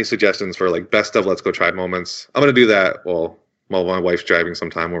has any suggestions for like best of Let's Go Tribe moments, I'm going to do that while my wife's driving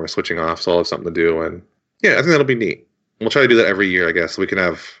sometime when we're switching off, so I'll have something to do. And yeah, I think that'll be neat. We'll try to do that every year, I guess, so we can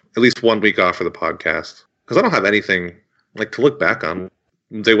have at least 1 week off for the podcast. Because I don't have anything like to look back on.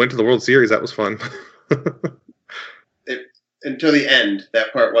 They went to the World Series. That was fun. Until the end,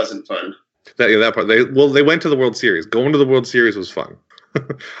 that part wasn't fun. That part. They went to the World Series. Going to the World Series was fun.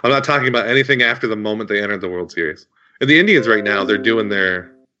 I'm not talking about anything after the moment they entered the World Series. And the Indians right now, they're doing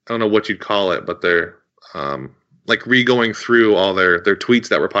their, I don't know what you'd call it, but they're like re-going through all their tweets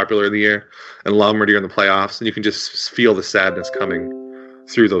that were popular in the year and a lot of them are during the playoffs. And you can just feel the sadness coming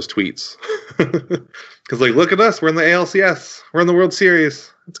through those tweets. Because like, look at us. We're in the ALCS. We're in the World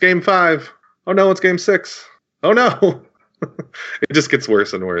Series. It's Game 5. Oh, no, it's Game 6. Oh, no. It just gets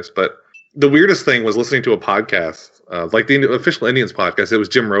worse and worse. But the weirdest thing was listening to a podcast, like the official Indians podcast. It was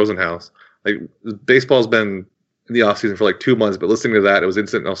Jim Rosenhaus. Like baseball's been in the off season for like 2 months, but listening to that, it was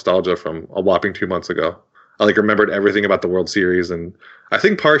instant nostalgia from a whopping 2 months ago. I like remembered everything about the World Series, and I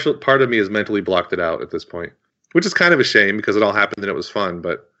think part of me has mentally blocked it out at this point, which is kind of a shame because it all happened and it was fun.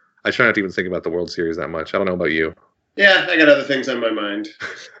 But I try not to even think about the World Series that much. I don't know about you. Yeah, I got other things on my mind.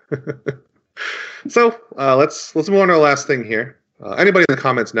 So let's move on to our last thing here. Anybody in the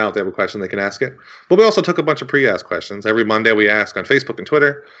comments now, if they have a question, they can ask it. But we also took a bunch of pre-asked questions. Every Monday we ask on Facebook and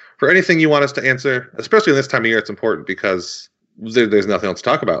Twitter for anything you want us to answer, especially in this time of year. It's important because there's nothing else to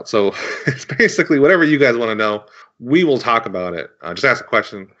talk about. So it's basically whatever you guys want to know, we will talk about it. Just ask a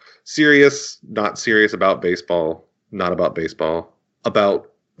question. Serious, not serious, about baseball, not about baseball,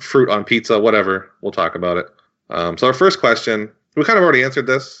 about fruit on pizza, whatever. We'll talk about it. So our first question, we kind of already answered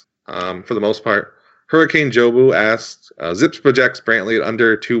this for the most part. Hurricane Jobu asked, Zips projects Brantley at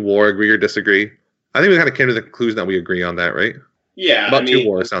under 2 WAR. Agree or disagree? I think we kind of came to the conclusion that we agree on that, right? Yeah, about 2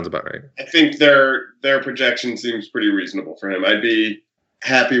 WAR sounds about right. I think their projection seems pretty reasonable for him. I'd be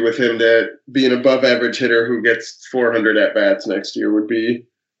happy with him to be an above average hitter who gets 400 at bats next year. Would be,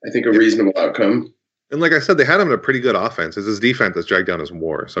 I think, a reasonable outcome. And like I said, they had him in a pretty good offense. It's his defense that's dragged down his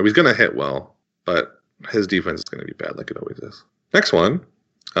WAR, so he's going to hit well, but his defense is going to be bad, like it always is. Next one,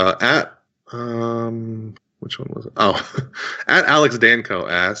 which one was it? Oh, at Alex Danko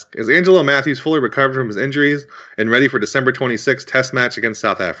asked, is Angelo Matthews fully recovered from his injuries and ready for December 26th test match against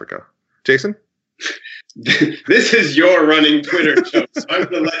South Africa? Jason? This is your running Twitter show, so I'm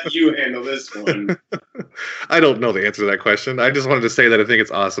going to let you handle this one. I don't know the answer to that question. I just wanted to say that I think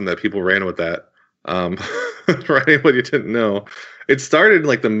it's awesome that people ran with that. For anybody who didn't know, it started in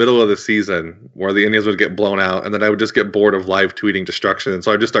like the middle of the season where the Indians would get blown out, and then I would just get bored of live tweeting destruction, and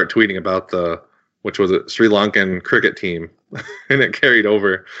so I'd just start tweeting about the, which was a Sri Lankan cricket team, and it carried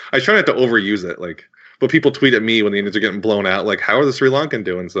over. I try not to overuse it, but people tweet at me when the Indians are getting blown out, like, how are the Sri Lankan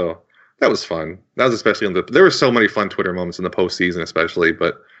doing? So that was fun. That was especially there were so many fun Twitter moments in the postseason, especially,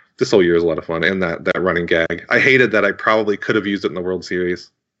 but this whole year was a lot of fun, and that running gag. I hated that I probably could have used it in the World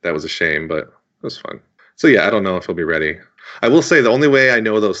Series. That was a shame, but it was fun. So yeah, I don't know if he'll be ready. I will say the only way I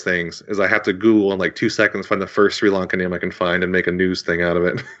know those things is I have to Google in like 2 seconds, find the first Sri Lankan name I can find and make a news thing out of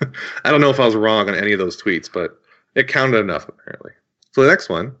it. I don't know if I was wrong on any of those tweets, but it counted enough apparently. So the next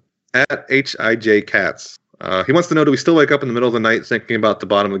one, at HIJ Cats. He wants to know, do we still wake up in the middle of the night thinking about the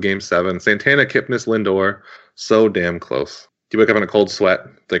bottom of Game 7? Santana, Kipnis, Lindor, so damn close. Do you wake up in a cold sweat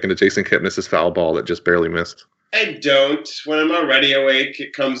thinking of Jason Kipnis' foul ball that just barely missed? I don't. When I'm already awake,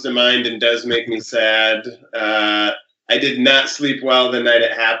 it comes to mind and does make me sad. I did not sleep well the night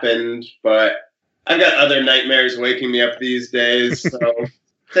it happened, but I've got other nightmares waking me up these days. So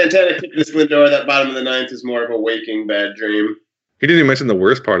Santana kicked this Lindor, that bottom of the 9th is more of a waking bad dream. He didn't even mention the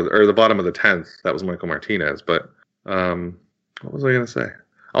worst part or the bottom of the 10th. That was Michael Martinez. But what was I going to say?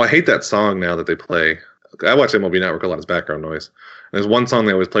 Oh, I hate that song now that they play. I watch MLB Network a lot as background noise. And there's one song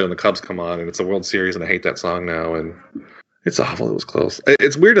they always play when the Cubs come on, and it's a World Series, and I hate that song now. And it's awful. It was close.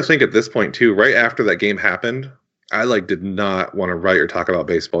 It's weird to think at this point, too, right after that game happened, I did not want to write or talk about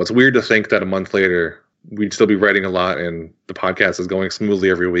baseball. It's weird to think that a month later we'd still be writing a lot and the podcast is going smoothly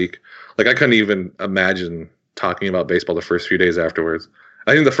every week. I couldn't even imagine talking about baseball the first few days afterwards.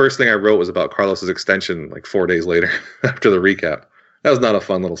 I think the first thing I wrote was about Carlos's extension 4 days later after the recap. That was not a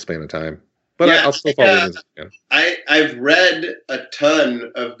fun little span of time. But yeah, I'll still follow this again. I've read a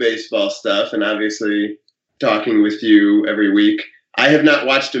ton of baseball stuff, and obviously talking with you every week. I have not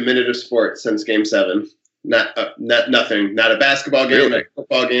watched a minute of sports since Game 7. Not nothing. Not a basketball game, Really? not a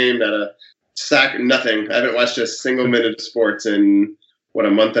football game, not a soccer, nothing. I haven't watched a single minute of sports in, a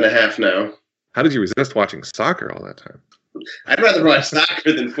month and a half now. How did you resist watching soccer all that time? I'd rather watch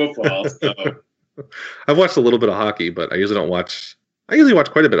soccer than football. So. I've watched a little bit of hockey, but I usually watch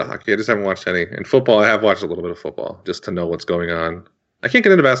quite a bit of hockey. I just haven't watched any. In football, I have watched a little bit of football just to know what's going on. I can't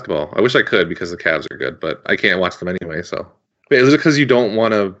get into basketball. I wish I could because the Cavs are good, but I can't watch them anyway. So, wait, is it because you don't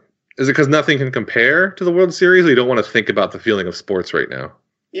want to? Is it because nothing can compare to the World Series, or you don't want to think about the feeling of sports right now?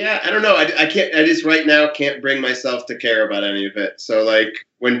 Yeah, I don't know. I can't. I just right now can't bring myself to care about any of it. So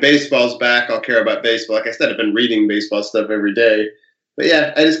when baseball's back, I'll care about baseball. Like I said, I've been reading baseball stuff every day. But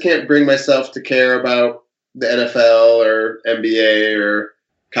yeah, I just can't bring myself to care about the NFL or NBA or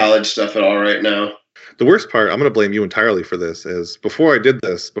college stuff at all right now. The worst part, I'm going to blame you entirely for this, is before I did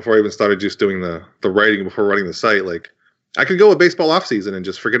this, before I even started just doing the writing, before writing the site, I could go with baseball offseason and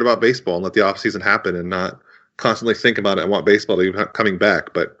just forget about baseball and let the offseason happen and not constantly think about it and want baseball to be coming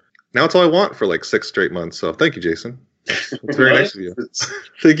back. But now it's all I want for 6 straight months. So thank you, Jason. That's very nice of you.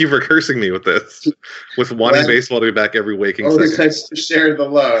 Thank you for cursing me with this, with wanting baseball to be back every waking second. Always nice to share the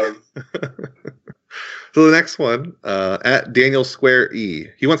love. So the next one, at Daniel Square E.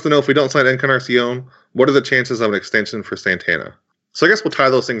 He wants to know, if we don't sign Encarnacion, what are the chances of an extension for Santana? So I guess we'll tie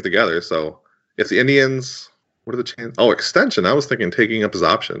those things together. So if the Indians, what are the chances? Oh, extension. I was thinking taking up his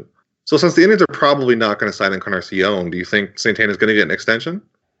option. So since the Indians are probably not going to sign Encarnacion, do you think Santana's going to get an extension?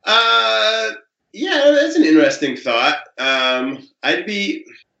 Yeah, that's an interesting thought.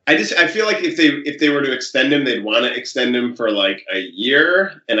 I feel like if they were to extend him, they'd want to extend him for like a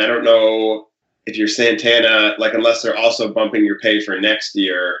year. And I don't know if you're Santana, like unless they're also bumping your pay for next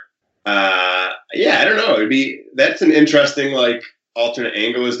year. Yeah, I don't know. That's an interesting like alternate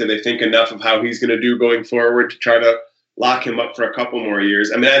angle. Is, do they think enough of how he's going to do going forward to try to lock him up for a couple more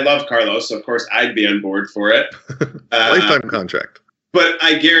years? I mean, I love Carlos, so of course I'd be on board for it. Lifetime contract. But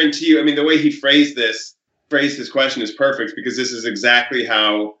I guarantee you, I mean, the way he phrased this question is perfect, because this is exactly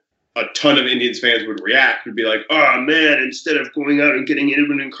how a ton of Indians fans would react. Would be like, oh man, instead of going out and getting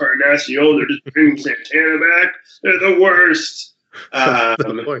Edwin Encarnacion, they're just bringing Santana back. They're the worst.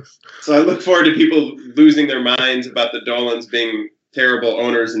 So I look forward to people losing their minds about the Dolans being terrible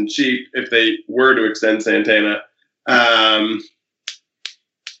owners and cheap if they were to extend Santana. Yeah,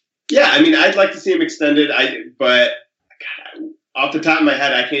 I mean, I'd like to see him extended. But God, off the top of my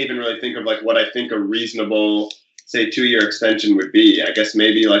head, I can't even really think of like what I think a reasonable, say, 2-year extension would be. I guess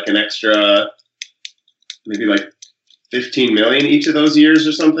maybe like an extra, maybe like $15 million each of those years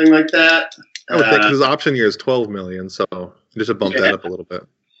or something like that. I would think his option year is $12 million, so just to bump that up a little bit.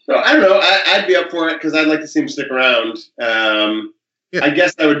 So I don't know. I'd be up for it because I'd like to see him stick around. I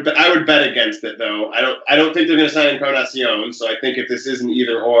guess I would bet against it though. I don't think they're going to sign Encarnacion. So I think if this isn't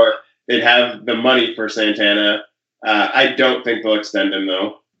either or, they'd have the money for Santana. I don't think they'll extend him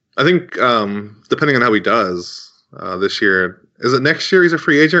though. I think depending on how he does this year, is it next year he's a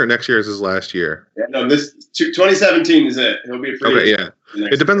free agent or next year is his last year? Yeah, no, this 2017 is it. He'll be a free agent. Okay, yeah.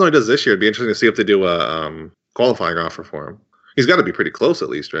 It depends on what he does this year. It'd be interesting to see if they do a qualifying offer for him. He's got to be pretty close at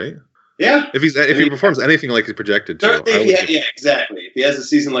least, right? Yeah. If he performs anything like he's projected to. Yeah, exactly. If he has a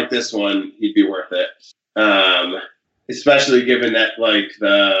season like this one, he'd be worth it. Especially given that like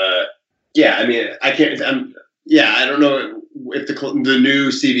I don't know if the new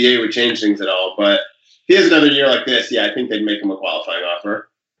CBA would change things at all, but if he has another year like this, I think they'd make him a qualifying offer.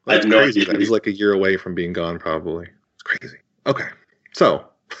 That's crazy that he's like a year away from being gone, probably. It's crazy. Okay. So,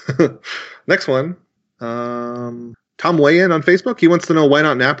 next one. Tom Wayan on Facebook. He wants to know why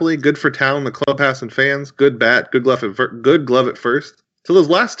not Napoli. Good for town, the clubhouse, and fans. Good bat. Good glove at first. So those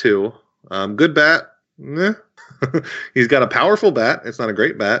last two, good bat. Meh. He's got a powerful bat. It's not a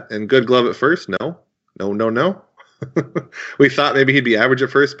great bat. And good glove at first. No. We thought maybe he'd be average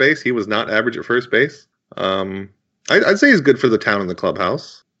at first base. He was not average at first base. I'd say he's good for the town and the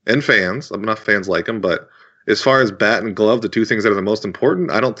clubhouse and fans. Enough fans like him, but as far as bat and glove, the two things that are the most important,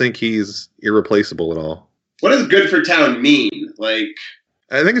 I don't think he's irreplaceable at all. What does good for town mean? Like,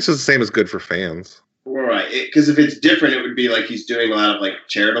 I think it's just the same as good for fans. Right. Because if it's different, it would be like he's doing a lot of like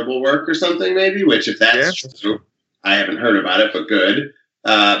charitable work or something, maybe, which if that's true, I haven't heard about it, but good.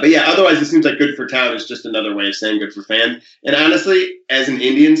 But yeah, otherwise it seems like good for town is just another way of saying good for fans. And honestly, as an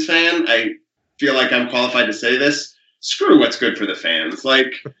Indians fan, I feel like I'm qualified to say this. Screw what's good for the fans.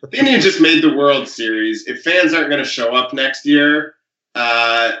 Like, the Indians just made the World Series. If fans aren't going to show up next year,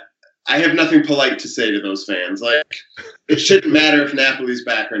 I have nothing polite to say to those fans. Like, it shouldn't matter if Napoli's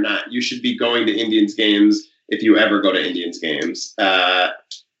back or not. You should be going to Indians games if you ever go to Indians games.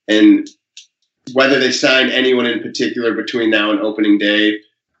 And whether they sign anyone in particular between now and opening day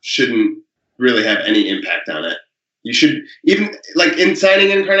shouldn't really have any impact on it. You should, even like in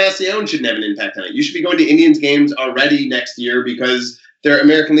signing Encarnacion, shouldn't have an impact on it. You should be going to Indians games already next year because they're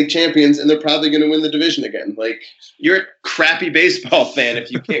American League champions and they're probably going to win the division again. Like, you're a crappy baseball fan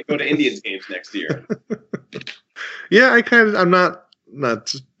if you can't go to Indians games next year. Yeah, I'm not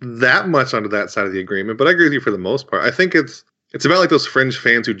that much onto that side of the agreement, but I agree with you for the most part. I think it's about like those fringe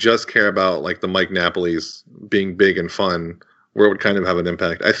fans who just care about like the Mike Napoli's being big and fun, where it would kind of have an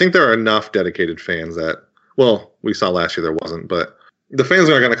impact. I think there are enough dedicated fans that, well, we saw last year there wasn't, but the fans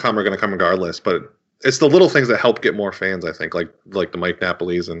are going to come regardless. But it's the little things that help get more fans, I think, like the Mike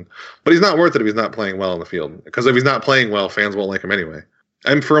Napoli's. But he's not worth it if he's not playing well in the field, because if he's not playing well, fans won't like him anyway.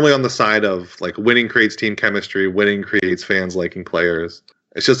 I'm firmly on the side of like winning creates team chemistry, winning creates fans liking players.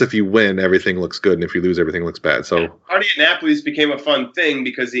 It's just if you win, everything looks good, and if you lose, everything looks bad. So Party at Napoli's became a fun thing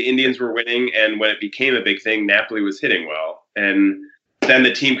because the Indians were winning, and when it became a big thing, Napoli was hitting well. And then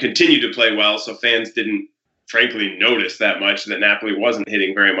the team continued to play well, so fans didn't, frankly, notice that much that Napoli wasn't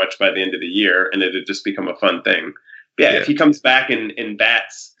hitting very much by the end of the year, and it had just become a fun thing. But yeah, if he comes back and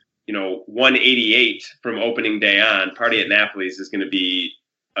bats, 188 from opening day on, Party at Napoli's is going to be...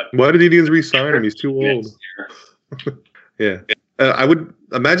 Why did Indians re-sign him? He's too old. Yeah. I would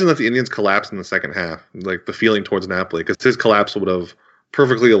imagine that the Indians collapsed in the second half, like the feeling towards Napoli, because his collapse would have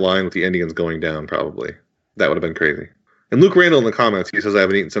perfectly aligned with the Indians going down, probably. That would have been crazy. And Luke Randall in the comments, he says, I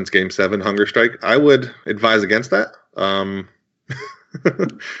haven't eaten since Game 7, hunger strike. I would advise against that.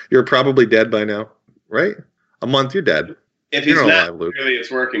 You're probably dead by now, right? A month, you're dead. If he's not, clearly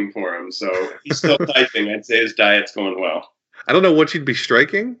it's working for him. So if he's still typing, I'd say his diet's going well. I don't know what you'd be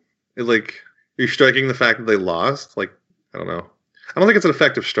striking. Like, you're striking the fact that they lost? Like, I don't know. I don't think it's an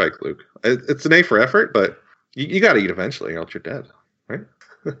effective strike, Luke. It's an A for effort, but you got to eat eventually, or else you're dead, right?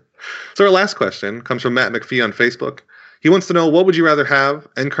 So our last question comes from Matt McPhee on Facebook. He wants to know, what would you rather have,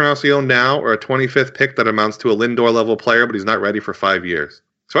 Encarnacion now or a 25th pick that amounts to a Lindor-level player, but he's not ready for 5 years?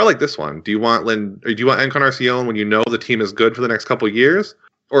 So I like this one. Do you want Encarnacion when you know the team is good for the next couple of years?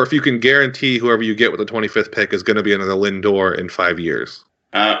 Or if you can guarantee whoever you get with the 25th pick is going to be another Lindor in 5 years?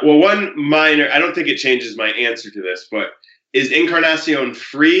 Well, one minor, I don't think it changes my answer to this, but is Encarnacion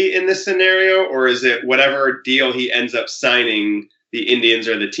free in this scenario, or is it whatever deal he ends up signing, the Indians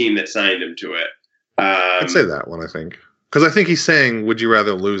are the team that signed him to it? I'd say that one, I think. Because I think he's saying, would you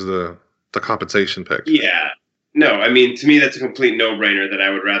rather lose the compensation pick? Yeah. No, I mean, to me, that's a complete no-brainer that I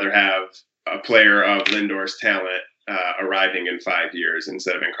would rather have a player of Lindor's talent arriving in 5 years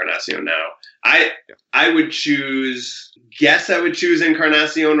instead of Encarnacion now. I would choose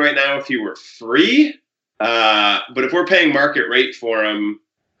Encarnacion right now if he were free. But if we're paying market rate for him,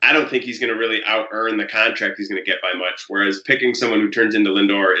 I don't think he's going to really out-earn the contract he's going to get by much. Whereas picking someone who turns into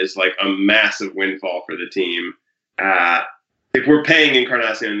Lindor is like a massive windfall for the team. If we're paying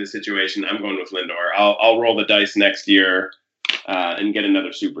Encarnacion in this situation, I'm going with Lindor. I'll roll the dice next year and get another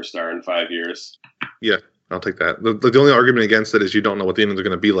superstar in 5 years. Yeah, I'll take that. The only argument against it is you don't know what the Indians are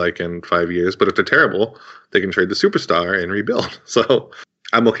going to be like in 5 years. But if they're terrible, they can trade the superstar and rebuild. So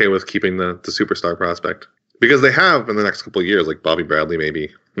I'm okay with keeping the superstar prospect. Because they have in the next couple of years, like Bobby Bradley maybe.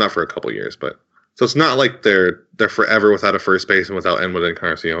 Not for a couple of years, but... So it's not like they're forever without a first baseman without Edwin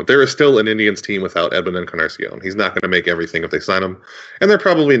Encarnacion. There is still an Indians team without Edwin Encarnacion. He's not going to make everything if they sign him. And they're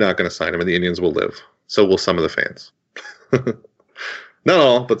probably not going to sign him, and the Indians will live. So will some of the fans. Not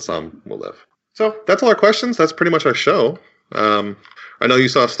all, but some will live. So that's all our questions. That's pretty much our show. I know you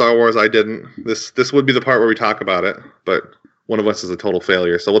saw Star Wars. I didn't. This would be the part where we talk about it, but one of us is a total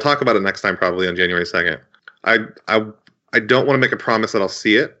failure. So we'll talk about it next time, probably on January 2nd. I don't want to make a promise that I'll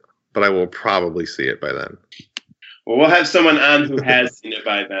see it, but I will probably see it by then. Well, we'll have someone on who has seen it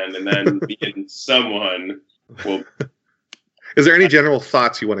by then, and then someone will. Is there any general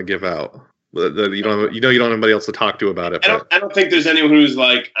thoughts you want to give out? That you don't have anybody else to talk to about it. I don't think there's anyone who's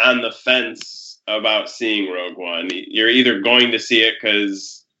like on the fence about seeing Rogue One. You're either going to see it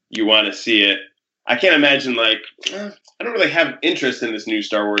because you want to see it. I can't imagine I don't really have interest in this new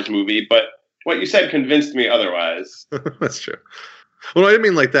Star Wars movie, but what you said convinced me otherwise. That's true. Well, I didn't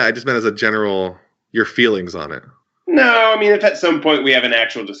mean like that. I just meant as a general, your feelings on it. No, I mean, if at some point we have an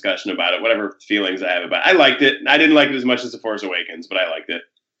actual discussion about it, whatever feelings I have about it. I liked it. I didn't like it as much as The Force Awakens, but I liked it.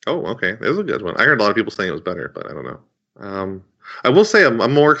 Oh, okay. That was a good one. I heard a lot of people saying it was better, but I don't know. I will say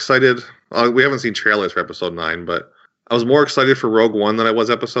I'm more excited. We haven't seen trailers for Episode 9, but I was more excited for Rogue One than I was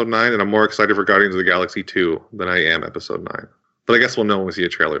Episode 9, and I'm more excited for Guardians of the Galaxy 2 than I am Episode 9. But I guess we'll know when we see a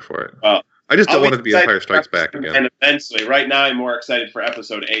trailer for it. Well, I just don't want it to be Empire Strikes Back again. And eventually, right now I'm more excited for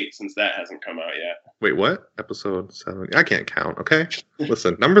Episode 8 since that hasn't come out yet. Wait, what? Episode 7? I can't count, okay?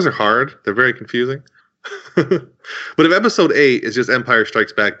 Listen, numbers are hard. They're very confusing. But if Episode 8 is just Empire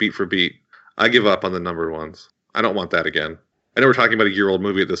Strikes Back beat for beat, I give up on the numbered ones. I don't want that again. I know we're talking about a year-old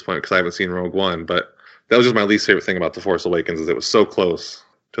movie at this point because I haven't seen Rogue One, but that was just my least favorite thing about The Force Awakens is it was so close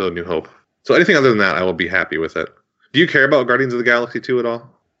to A New Hope. So anything other than that, I will be happy with it. Do you care about Guardians of the Galaxy 2 at all?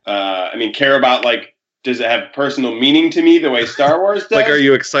 Care about, does it have personal meaning to me the way Star Wars does? Are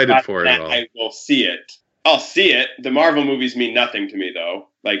you excited for it at all? I will see it. I'll see it. The Marvel movies mean nothing to me, though.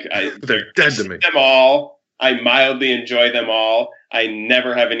 They're dead to me. Them all. I mildly enjoy them all. I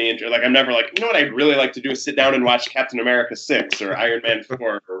never have any interest. I'm never you know what I'd really like to do is sit down and watch Captain America 6 or Iron Man 4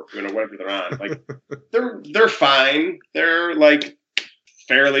 or whatever they're on. They're fine. They're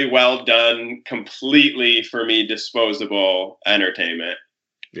fairly well done, completely for me disposable entertainment.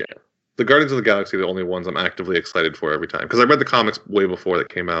 Yeah. The Guardians of the Galaxy are the only ones I'm actively excited for every time. Because I read the comics way before that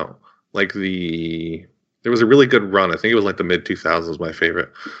came out. There was a really good run. I think it was the mid-2000s was my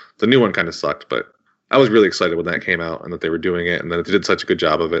favorite. The new one kind of sucked, but I was really excited when that came out and that they were doing it and that they did such a good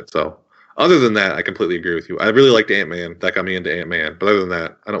job of it. So other than that, I completely agree with you. I really liked Ant-Man. That got me into Ant-Man. But other than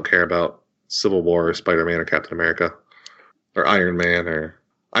that, I don't care about Civil War or Spider-Man or Captain America or Iron Man or...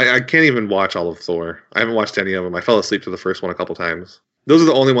 I can't even watch all of Thor. I haven't watched any of them. I fell asleep to the first one a couple times. Those are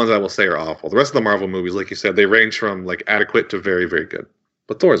the only ones I will say are awful. The rest of the Marvel movies, like you said, they range from adequate to very, very good.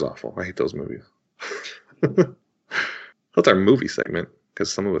 But Thor's awful. I hate those movies. That's our movie segment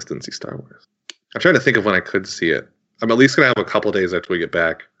because some of us didn't see Star Wars. I'm trying to think of when I could see it. I'm at least going to have a couple days after we get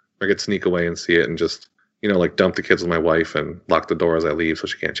back. I could sneak away and see it and just, dump the kids with my wife and lock the door as I leave so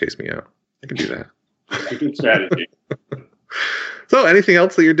she can't chase me out. I could do that. That's a good strategy. So, anything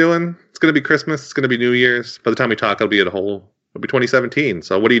else that you're doing? It's going to be Christmas. It's going to be New Year's. By the time we talk, it'll be 2017.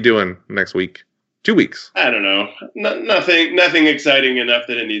 So, what are you doing next week? 2 weeks. I don't know. Nothing exciting enough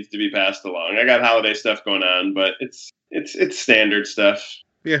that it needs to be passed along. I got holiday stuff going on, but it's standard stuff.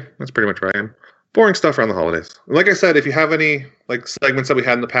 Yeah, that's pretty much where I am. Boring stuff around the holidays. Like I said, if you have any like segments that we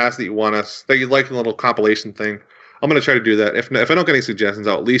had in the past that you'd like a little compilation thing, I'm going to try to do that. If I don't get any suggestions,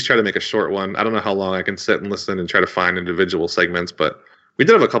 I'll at least try to make a short one. I don't know how long I can sit and listen and try to find individual segments, but we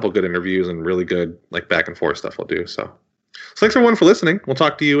did have a couple good interviews and really good like back and forth stuff we'll do. So thanks everyone for listening. We'll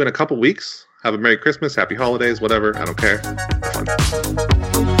talk to you in a couple weeks. Have a Merry Christmas, Happy Holidays, whatever. I don't care. Have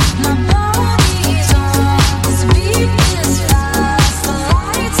fun.